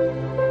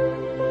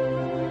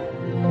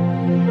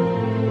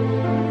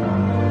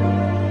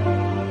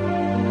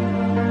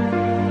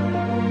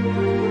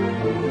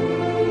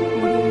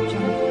 Audio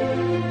Jungle.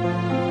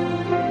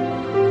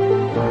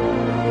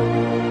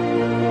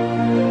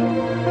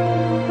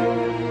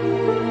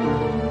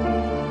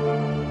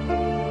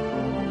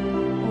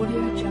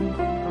 Audio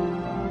Jungle.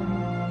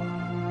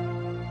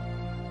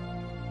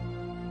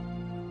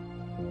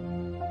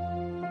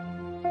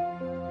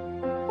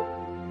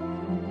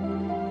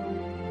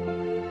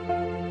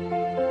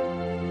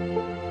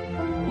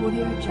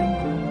 Audio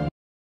Jungle.